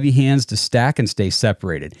with heavy hands to stack and stay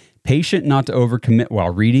separated. Patient not to overcommit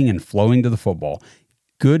while reading and flowing to the football.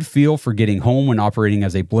 Good feel for getting home when operating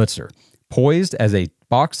as a blitzer. Poised as a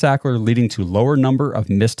box tackler, leading to lower number of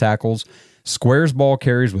missed tackles. Squares ball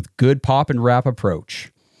carries with good pop and wrap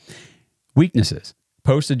approach. Weaknesses.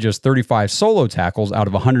 Posted just 35 solo tackles out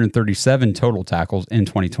of 137 total tackles in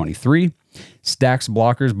 2023. Stacks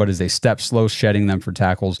blockers, but is a step slow shedding them for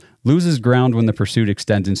tackles. Loses ground when the pursuit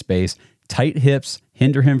extends in space. Tight hips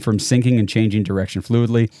hinder him from sinking and changing direction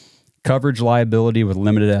fluidly. Coverage liability with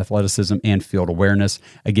limited athleticism and field awareness.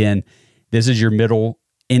 Again, this is your middle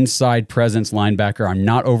inside presence linebacker. I'm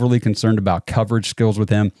not overly concerned about coverage skills with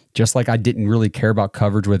him, just like I didn't really care about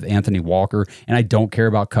coverage with Anthony Walker, and I don't care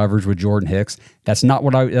about coverage with Jordan Hicks. That's not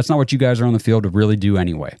what you guys are on the field to really do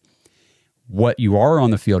anyway. What you are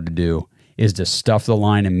on the field to do is to stuff the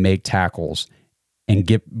line and make tackles and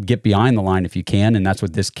get behind the line if you can, and that's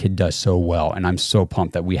what this kid does so well, and I'm so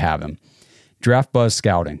pumped that we have him. Draft Buzz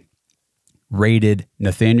Scouting rated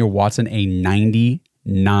Nathaniel Watson a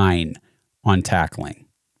 99 on tackling.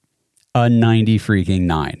 A 90 freaking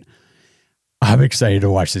 9. I'm excited to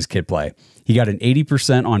watch this kid play. He got an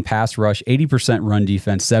 80% on pass rush, 80% run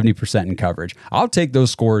defense, 70% in coverage. I'll take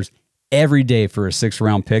those scores every day for a 6th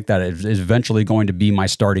round pick that is eventually going to be my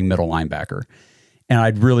starting middle linebacker. And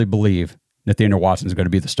I'd really believe Nathaniel Watson is going to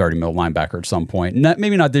be the starting middle linebacker at some point.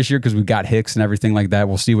 Maybe not this year because we've got Hicks and everything like that.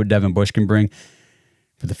 We'll see what Devin Bush can bring.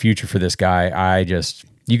 For the future for this guy,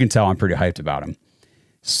 you can tell I'm pretty hyped about him.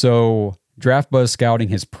 So Draft Buzz Scouting,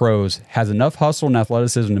 his pros, has enough hustle and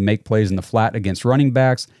athleticism to make plays in the flat against running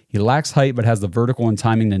backs. He lacks height but has the vertical and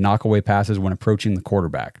timing to knock away passes when approaching the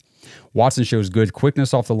quarterback. Watson shows good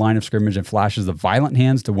quickness off the line of scrimmage and flashes the violent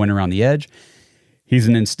hands to win around the edge. He's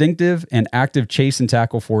an instinctive and active chase and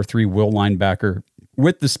tackle 4-3 will linebacker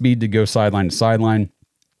with the speed to go sideline to sideline.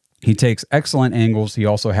 He takes excellent angles. He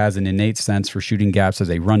also has an innate sense for shooting gaps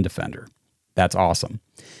as a run defender. That's awesome.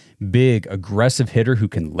 Big, aggressive hitter who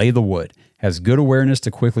can lay the wood. Has good awareness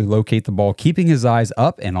to quickly locate the ball, keeping his eyes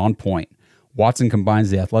up and on point. Watson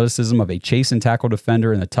combines the athleticism of a chase and tackle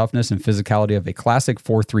defender and the toughness and physicality of a classic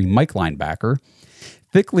 4-3 Mike linebacker.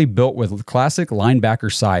 Thickly built with classic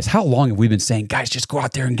linebacker size. How long have we been saying, guys, just go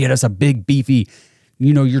out there and get us a big, beefy,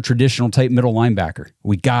 your traditional type middle linebacker?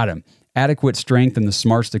 We got him. Adequate strength and the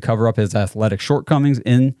smarts to cover up his athletic shortcomings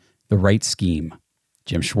in the right scheme.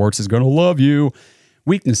 Jim Schwartz is going to love you.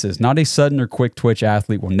 Weaknesses. Not a sudden or quick twitch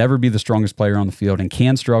athlete, will never be the strongest player on the field and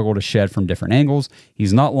can struggle to shed from different angles.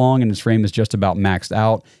 He's not long and his frame is just about maxed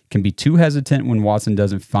out. Can be too hesitant when Watson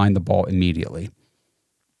doesn't find the ball immediately.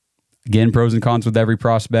 Again, pros and cons with every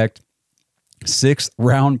prospect. 6th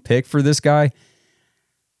round pick for this guy.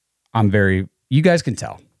 You guys can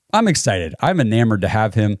tell. I'm excited. I'm enamored to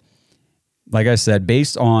have him. Like I said,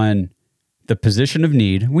 based on the position of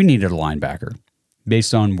need, we needed a linebacker.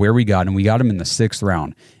 Based on where we got him in the 6th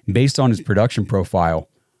round. Based on his production profile,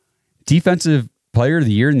 Defensive Player of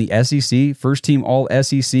the Year in the SEC, first team all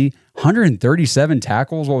SEC, 137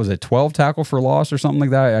 tackles. What was it? 12 tackle for loss or something like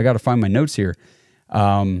that. I got to find my notes here.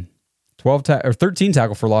 13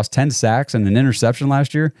 tackle for loss, 10 sacks and an interception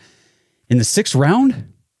last year. In the 6th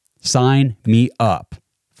round, sign me up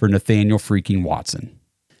for Nathaniel freaking Watson.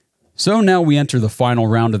 So now we enter the final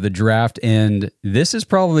round of the draft, and this is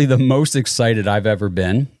probably the most excited I've ever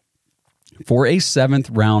been for a 7th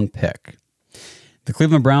round pick. The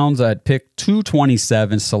Cleveland Browns at pick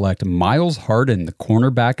 227 select Myles Harden, the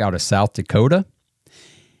cornerback out of South Dakota.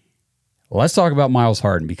 Let's talk about Myles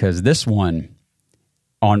Harden, because this one,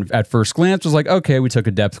 at first glance, was like, okay, we took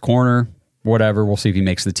a depth corner, whatever, we'll see if he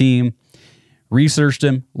makes the team. Researched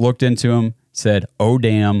him, looked into him, said, oh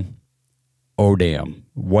damn,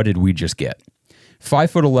 what did we just get?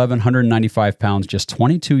 5'11", 195 pounds, just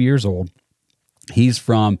 22 years old. He's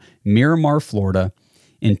from Miramar, Florida.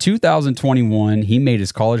 In 2021, he made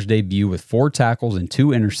his college debut with 4 tackles and 2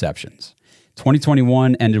 interceptions.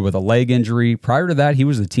 2021 ended with a leg injury. Prior to that, he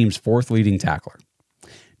was the team's 4th leading tackler.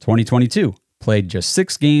 2022 played just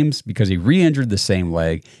 6 games because he re-injured the same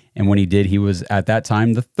leg, and when he did, he was at that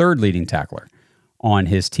time the 3rd leading tackler on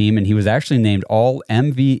his team, and he was actually named All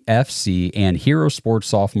MVFC and Hero Sports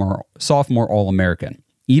Sophomore All-American,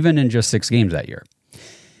 even in just 6 games that year.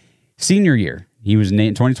 Senior year, he was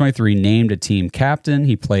named 2023 named a team captain.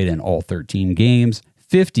 He played in all 13 games,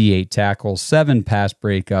 58 tackles, 7 pass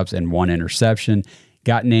breakups, and 1 interception.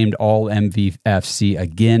 Got named All MVFC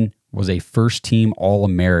again, was a first-team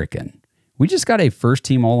All-American. We just got a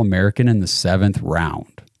first-team All-American in the 7th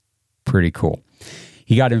round. Pretty cool.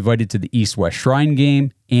 He got invited to the East-West Shrine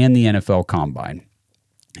Game and the NFL Combine.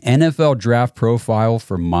 NFL draft profile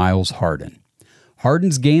for Myles Harden.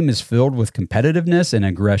 Harden's game is filled with competitiveness and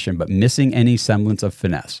aggression, but missing any semblance of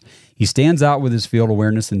finesse. He stands out with his field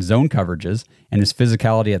awareness and zone coverages and his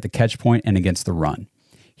physicality at the catch point and against the run.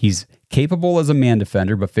 He's capable as a man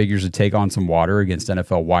defender, but figures to take on some water against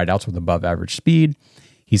NFL wideouts with above average speed.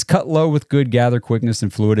 He's cut low with good gather quickness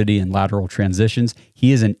and fluidity in lateral transitions.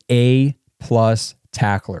 He is an A-plus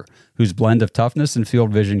tackler whose blend of toughness and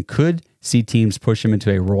field vision could see teams push him into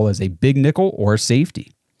a role as a big nickel or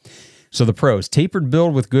safety. So the pros: tapered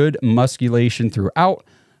build with good musculation throughout,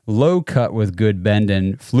 low cut with good bend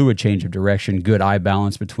and fluid change of direction, good eye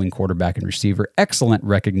balance between quarterback and receiver, excellent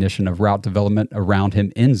recognition of route development around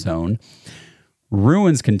him in zone,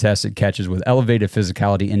 ruins contested catches with elevated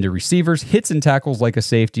physicality into receivers, hits and tackles like a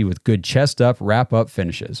safety with good chest up, wrap up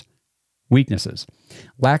finishes. Weaknesses: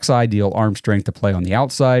 lacks ideal arm strength to play on the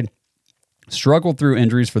outside, struggled through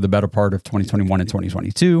injuries for the better part of 2021 and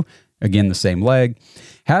 2022, again the same leg,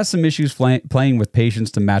 has some issues playing with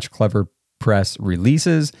patience to match clever press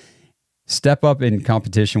releases, step up in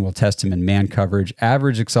competition will test him in man coverage,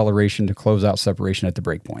 average acceleration to close out separation at the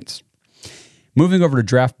breakpoints. Moving over to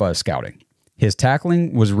Draft Buzz scouting. His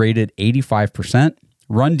tackling was rated 85%,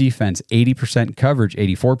 run defense 80%, coverage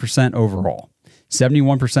 84% overall,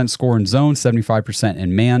 71% score in zone, 75%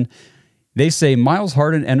 in man. They say Myles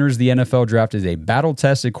Harden enters the NFL draft as a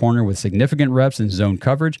battle-tested corner with significant reps in zone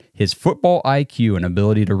coverage. His football IQ and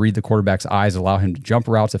ability to read the quarterback's eyes allow him to jump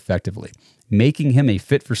routes effectively, making him a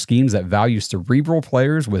fit for schemes that value cerebral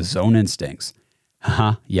players with zone instincts.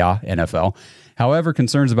 Yeah, NFL. However,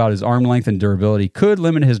 concerns about his arm length and durability could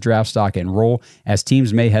limit his draft stock and role, as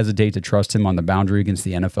teams may hesitate to trust him on the boundary against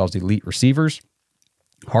the NFL's elite receivers.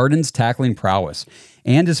 Harden's tackling prowess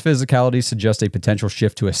and his physicality suggest a potential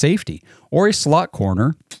shift to a safety or a slot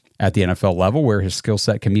corner at the NFL level where his skill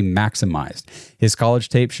set can be maximized. His college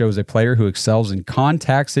tape shows a player who excels in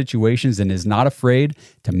contact situations and is not afraid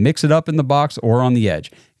to mix it up in the box or on the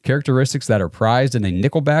edge, characteristics that are prized in a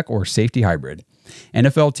nickelback or safety hybrid.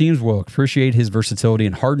 NFL teams will appreciate his versatility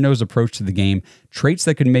and hard-nosed approach to the game, traits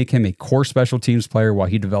that can make him a core special teams player while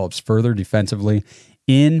he develops further defensively.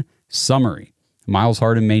 In summary, Myles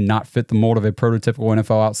Harden may not fit the mold of a prototypical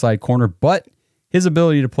NFL outside corner, but his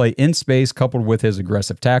ability to play in space coupled with his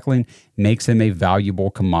aggressive tackling makes him a valuable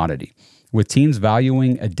commodity. With teams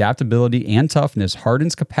valuing adaptability and toughness,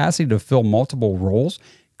 Harden's capacity to fill multiple roles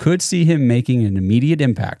could see him making an immediate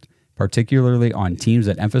impact, particularly on teams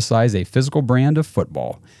that emphasize a physical brand of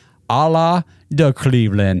football, a la the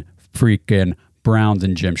Cleveland freaking Browns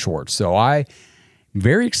and Jim Schwartz. So I'm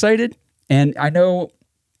very excited, and I know,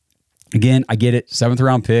 again, I get it. 7th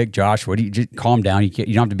round pick. Josh, what do you just calm down? You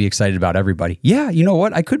don't have to be excited about everybody. Yeah, you know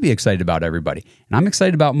what? I could be excited about everybody. And I'm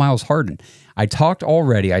excited about Myles Harden. I talked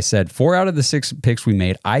already. I said 4 out of the 6 picks we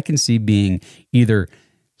made, I can see being either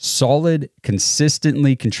solid,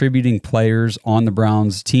 consistently contributing players on the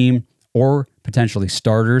Browns team or potentially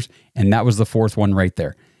starters. And that was the 4th one right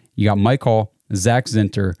there. You got Mike Hall, Zak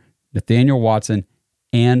Zinter, Nathaniel Watson,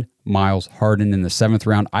 and Myles Harden in the 7th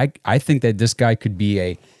round. I think that this guy could be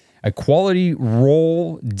a quality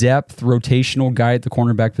role, depth, rotational guy at the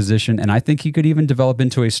cornerback position, and I think he could even develop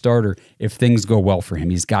into a starter if things go well for him.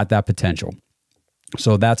 He's got that potential.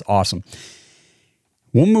 So that's awesome.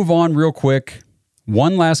 We'll move on real quick.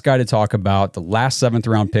 One last guy to talk about, the last 7th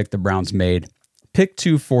round pick the Browns made. Pick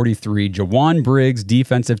 243, Jowon Briggs,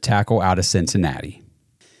 defensive tackle out of Cincinnati.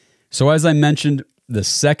 So as I mentioned, the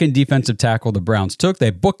second defensive tackle the Browns took,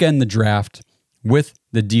 they bookend the draft with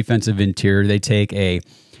the defensive interior. They take a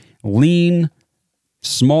lean,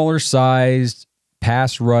 smaller sized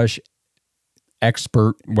pass rush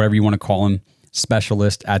expert, whatever you want to call him,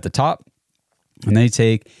 specialist at the top. And they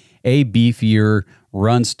take a beefier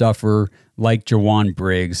run stuffer like Jowon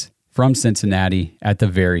Briggs from Cincinnati at the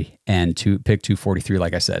very end to pick 243,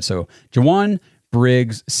 like I said. So Jowon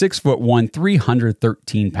Briggs, 6'1",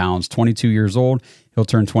 313 pounds, 22 years old. He'll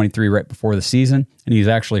turn 23 right before the season, and he's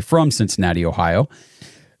actually from Cincinnati, Ohio.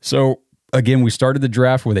 So again, we started the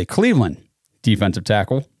draft with a Cleveland defensive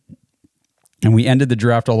tackle, and we ended the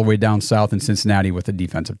draft all the way down south in Cincinnati with a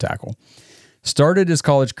defensive tackle. Started his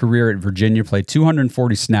college career at Virginia, played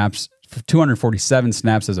 247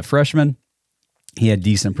 snaps as a freshman. He had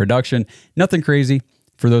decent production, nothing crazy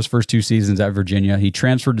for those first 2 seasons at Virginia. He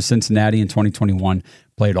transferred to Cincinnati in 2021,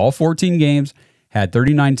 played all 14 games, had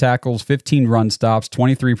 39 tackles, 15 run stops,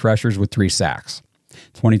 23 pressures with 3 sacks.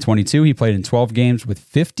 2022, he played in 12 games with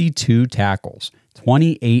 52 tackles,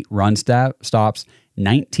 28 run stops,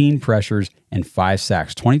 19 pressures, and 5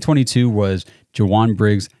 sacks. 2022 was Jowon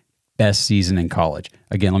Briggs' best season in college.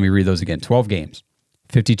 Again, let me read those again. 12 games,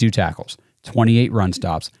 52 tackles, 28 run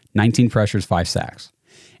stops, 19 pressures, 5 sacks.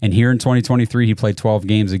 And here in 2023, he played 12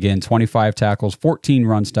 games again, 25 tackles, 14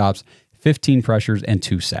 run stops, 15 pressures, and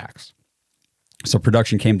 2 sacks. So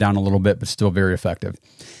production came down a little bit, but still very effective.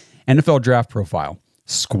 NFL draft profile.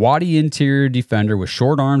 Squatty interior defender with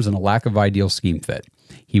short arms and a lack of ideal scheme fit.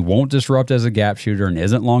 He won't disrupt as a gap shooter and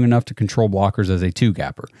isn't long enough to control blockers as a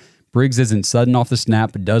 2-gapper. Briggs isn't sudden off the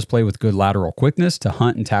snap, but does play with good lateral quickness to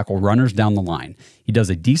hunt and tackle runners down the line. He does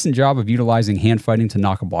a decent job of utilizing hand fighting to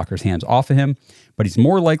knock a blocker's hands off of him, but he's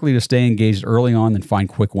more likely to stay engaged early on than find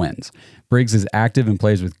quick wins. Briggs is active and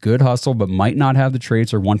plays with good hustle, but might not have the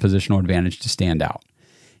traits or one positional advantage to stand out.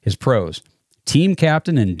 His pros: team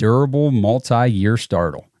captain and durable multi-year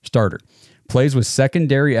starter. Plays with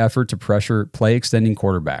secondary effort to pressure play extending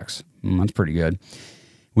quarterbacks. That's pretty good.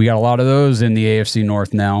 We got a lot of those in the AFC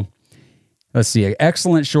North now. Let's see.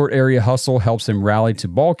 Excellent short area hustle helps him rally to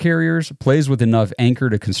ball carriers. Plays with enough anchor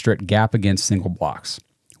to constrict gap against single blocks.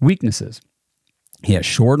 Weaknesses: he has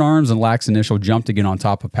short arms and lacks initial jump to get on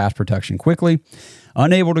top of pass protection quickly.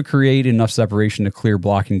 Unable to create enough separation to clear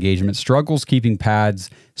block engagement. Struggles keeping pads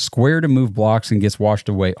square to move blocks and gets washed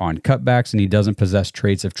away on cutbacks. And he doesn't possess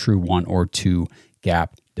traits of true 1 or 2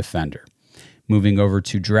 gap defender. Moving over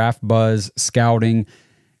to draft buzz, scouting.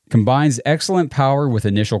 Combines excellent power with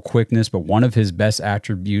initial quickness, but one of his best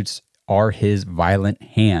attributes are his violent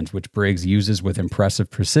hands, which Briggs uses with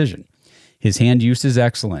impressive precision. His hand use is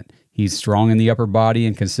excellent. He's strong in the upper body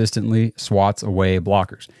and consistently swats away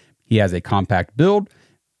blockers. He has a compact build,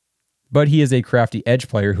 but he is a crafty edge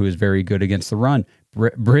player who is very good against the run.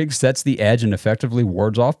 Briggs sets the edge and effectively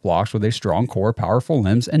wards off blocks with a strong core, powerful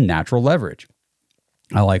limbs, and natural leverage.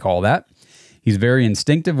 I like all that. He's very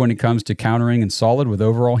instinctive when it comes to countering and solid with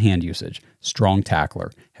overall hand usage. Strong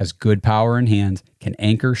tackler, has good power in hands, can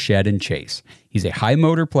anchor, shed, and chase. He's a high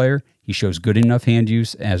motor player. He shows good enough hand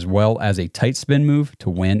use as well as a tight spin move to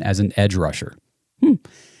win as an edge rusher.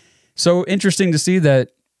 So interesting to see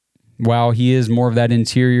that while he is more of that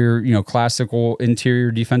interior, classical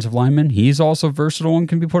interior defensive lineman, he's also versatile and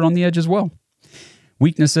can be put on the edge as well.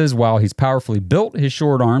 Weaknesses: while he's powerfully built, his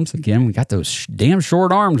short arms, again, we got those damn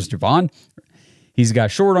short arms, Jowon. He's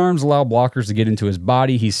got short arms, allow blockers to get into his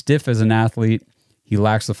body. He's stiff as an athlete. He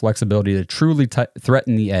lacks the flexibility to truly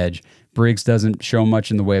threaten the edge. Briggs doesn't show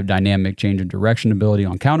much in the way of dynamic change and direction ability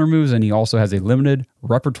on counter moves, and he also has a limited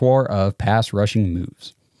repertoire of pass rushing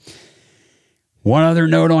moves. One other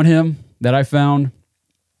note on him that I found: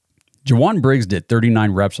 Jowon Briggs did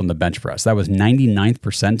 39 reps on the bench press. That was 99th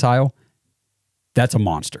percentile. That's a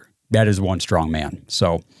monster. That is one strong man.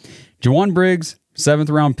 So Jowon Briggs, 7th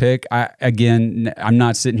round pick. I'm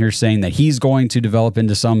not sitting here saying that he's going to develop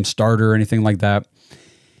into some starter or anything like that.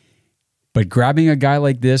 But grabbing a guy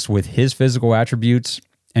like this with his physical attributes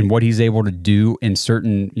and what he's able to do in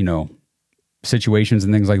certain, situations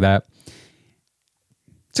and things like that,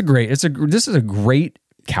 this is a great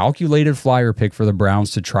calculated flyer pick for the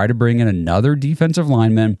Browns to try to bring in another defensive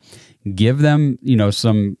lineman, give them,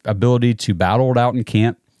 some ability to battle it out in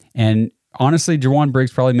camp, And honestly, Jowon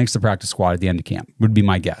Briggs probably makes the practice squad at the end of camp, would be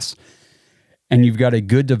my guess. And you've got a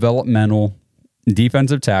good developmental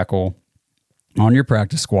defensive tackle on your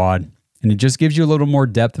practice squad. And it just gives you a little more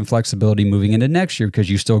depth and flexibility moving into next year because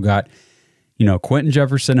you still got, Quentin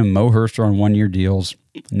Jefferson and Mo Hurst are on 1-year deals.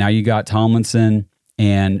 Now you got Tomlinson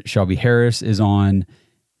and Shelby Harris on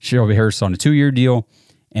a 2-year deal.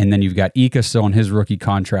 And then you've got Ika still on his rookie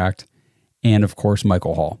contract. And of course,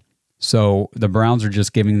 Michael Hall. So the Browns are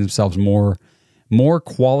just giving themselves more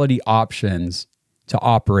quality options to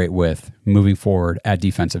operate with moving forward at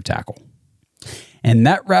defensive tackle. And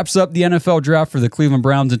that wraps up the NFL draft for the Cleveland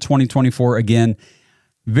Browns in 2024. Again,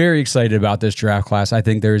 very excited about this draft class. I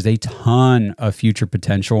think there is a ton of future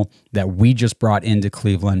potential that we just brought into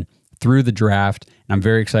Cleveland through the draft. And I'm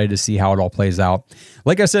very excited to see how it all plays out.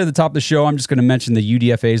 Like I said at the top of the show, I'm just going to mention the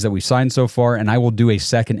UDFAs that we signed so far, and I will do a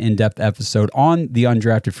second in-depth episode on the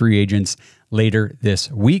undrafted free agents later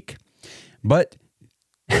this week. But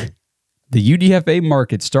the UDFA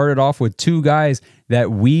market started off with 2 guys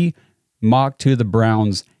that we mocked to the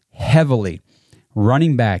Browns heavily.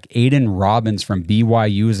 Running back Aiden Robbins from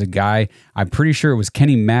BYU is a guy, I'm pretty sure it was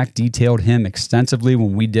Kenny Mack detailed him extensively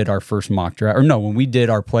when we did our first mock draft, when we did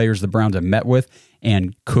our players the Browns have met with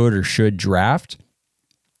and could or should draft.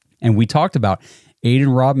 And we talked about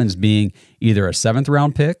Aiden Robbins being either a 7th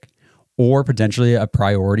round pick or potentially a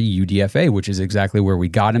priority UDFA, which is exactly where we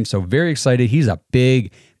got him. So very excited. He's a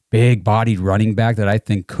big bodied running back that I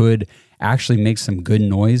think could actually make some good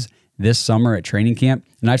noise this summer at training camp.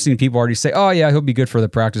 And I've seen people already say, oh yeah, he'll be good for the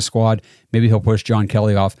practice squad. Maybe he'll push John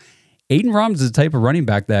Kelly off. Aiden Robbins is the type of running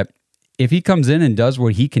back that if he comes in and does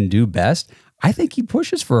what he can do best, I think he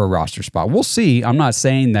pushes for a roster spot. We'll see. I'm not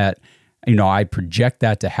saying that, I project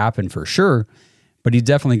that to happen for sure, but he's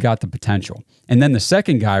definitely got the potential. And then the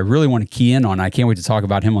second guy I really want to key in on, I can't wait to talk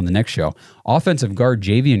about him on the next show, offensive guard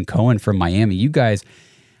Javion Cohen from Miami. You guys,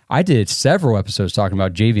 I did several episodes talking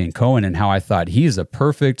about Javion Cohen and how I thought he is a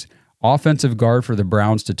perfect offensive guard for the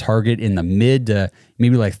Browns to target in the mid to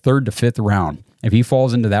maybe like 3rd to 5th round. If he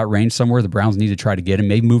falls into that range somewhere, the Browns need to try to get him,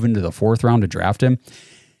 maybe move into the 4th round to draft him.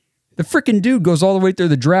 The freaking dude goes all the way through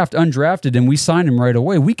the draft undrafted, and we sign him right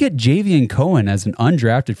away. We get Javion Cohen as an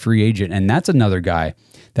undrafted free agent, and that's another guy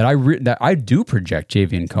that I do project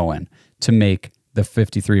Javion Cohen to make the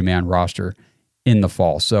 53-man roster in the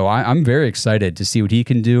fall. So I'm very excited to see what he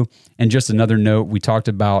can do. And just another note, we talked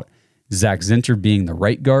about Zak Zinter being the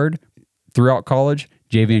right guard throughout college.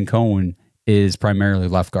 Javion Cohen is primarily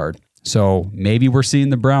left guard. So maybe we're seeing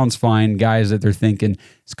the Browns find guys that they're thinking,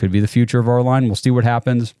 this could be the future of our line. We'll see what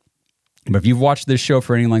happens. But if you've watched this show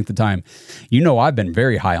for any length of time, I've been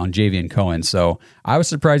very high on Javion Cohen. So I was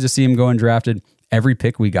surprised to see him go undrafted. Every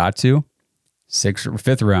pick we got to,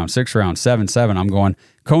 5th round, 6th round, 7, I'm going,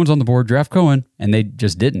 Cohen's on the board, draft Cohen. And they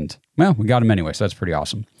just didn't. Well, we got him anyway, so that's pretty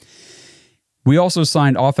awesome. We also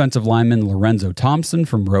signed offensive lineman Lorenzo Thompson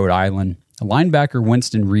from Rhode Island, linebacker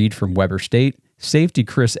Winston Reed from Weber State, safety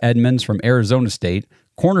Chris Edmonds from Arizona State,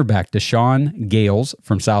 cornerback Deshaun Gales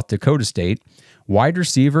from South Dakota State, wide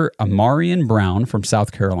receiver Amarian Brown from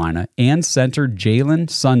South Carolina, and center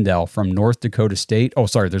Jalen Sundell from North Dakota State. Oh,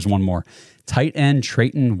 sorry, there's one more. Tight end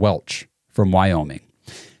Trayton Welch from Wyoming.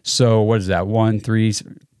 So what is that? 1, 3,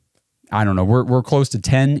 I don't know. We're close to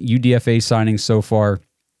 10 UDFA signings so far.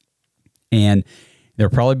 And there'll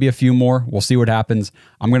probably be a few more. We'll see what happens.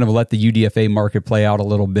 I'm going to let the UDFA market play out a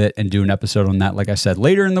little bit and do an episode on that, like I said,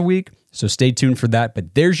 later in the week. So stay tuned for that.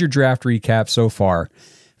 But there's your draft recap so far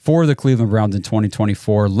for the Cleveland Browns in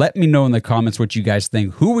 2024. Let me know in the comments what you guys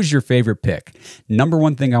think. Who was your favorite pick? Number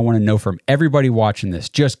one thing I want to know from everybody watching this,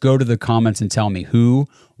 just go to the comments and tell me who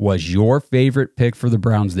was your favorite pick for the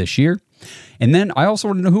Browns this year. And then I also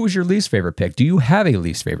want to know, who was your least favorite pick? Do you have a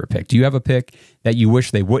least favorite pick? Do you have a pick that you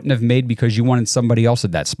wish they wouldn't have made because you wanted somebody else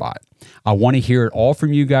at that spot? I want to hear it all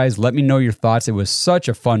from you guys. Let me know your thoughts. It was such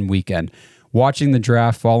a fun weekend watching the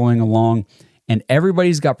draft, following along, and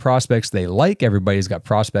everybody's got prospects they like. Everybody's got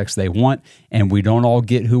prospects they want, and we don't all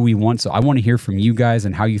get who we want. So I want to hear from you guys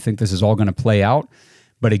and how you think this is all going to play out.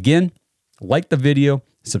 But again, like the video,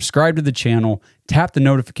 subscribe to the channel, tap the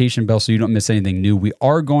notification bell so you don't miss anything new. We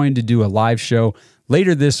are going to do a live show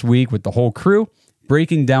later this week with the whole crew,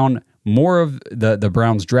 breaking down more of the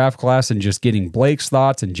Browns draft class and just getting Blake's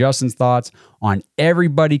thoughts and Justin's thoughts on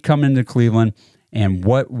everybody coming into Cleveland and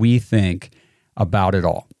what we think about it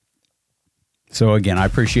all. So again, I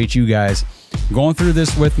appreciate you guys going through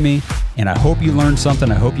this with me, and I hope you learned something.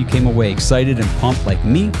 I hope you came away excited and pumped like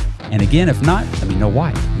me. And again, if not, let me know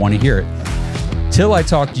why. Want to hear it. Till I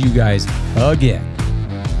talk to you guys again,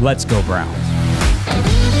 let's go Browns.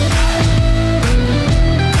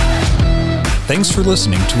 Thanks for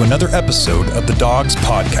listening to another episode of the Dawgs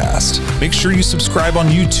Podcast. Make sure you subscribe on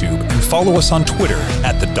YouTube and follow us on Twitter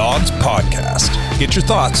at the Dawgs Podcast. Get your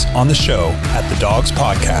thoughts on the show at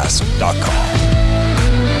thedawgspodcast.com.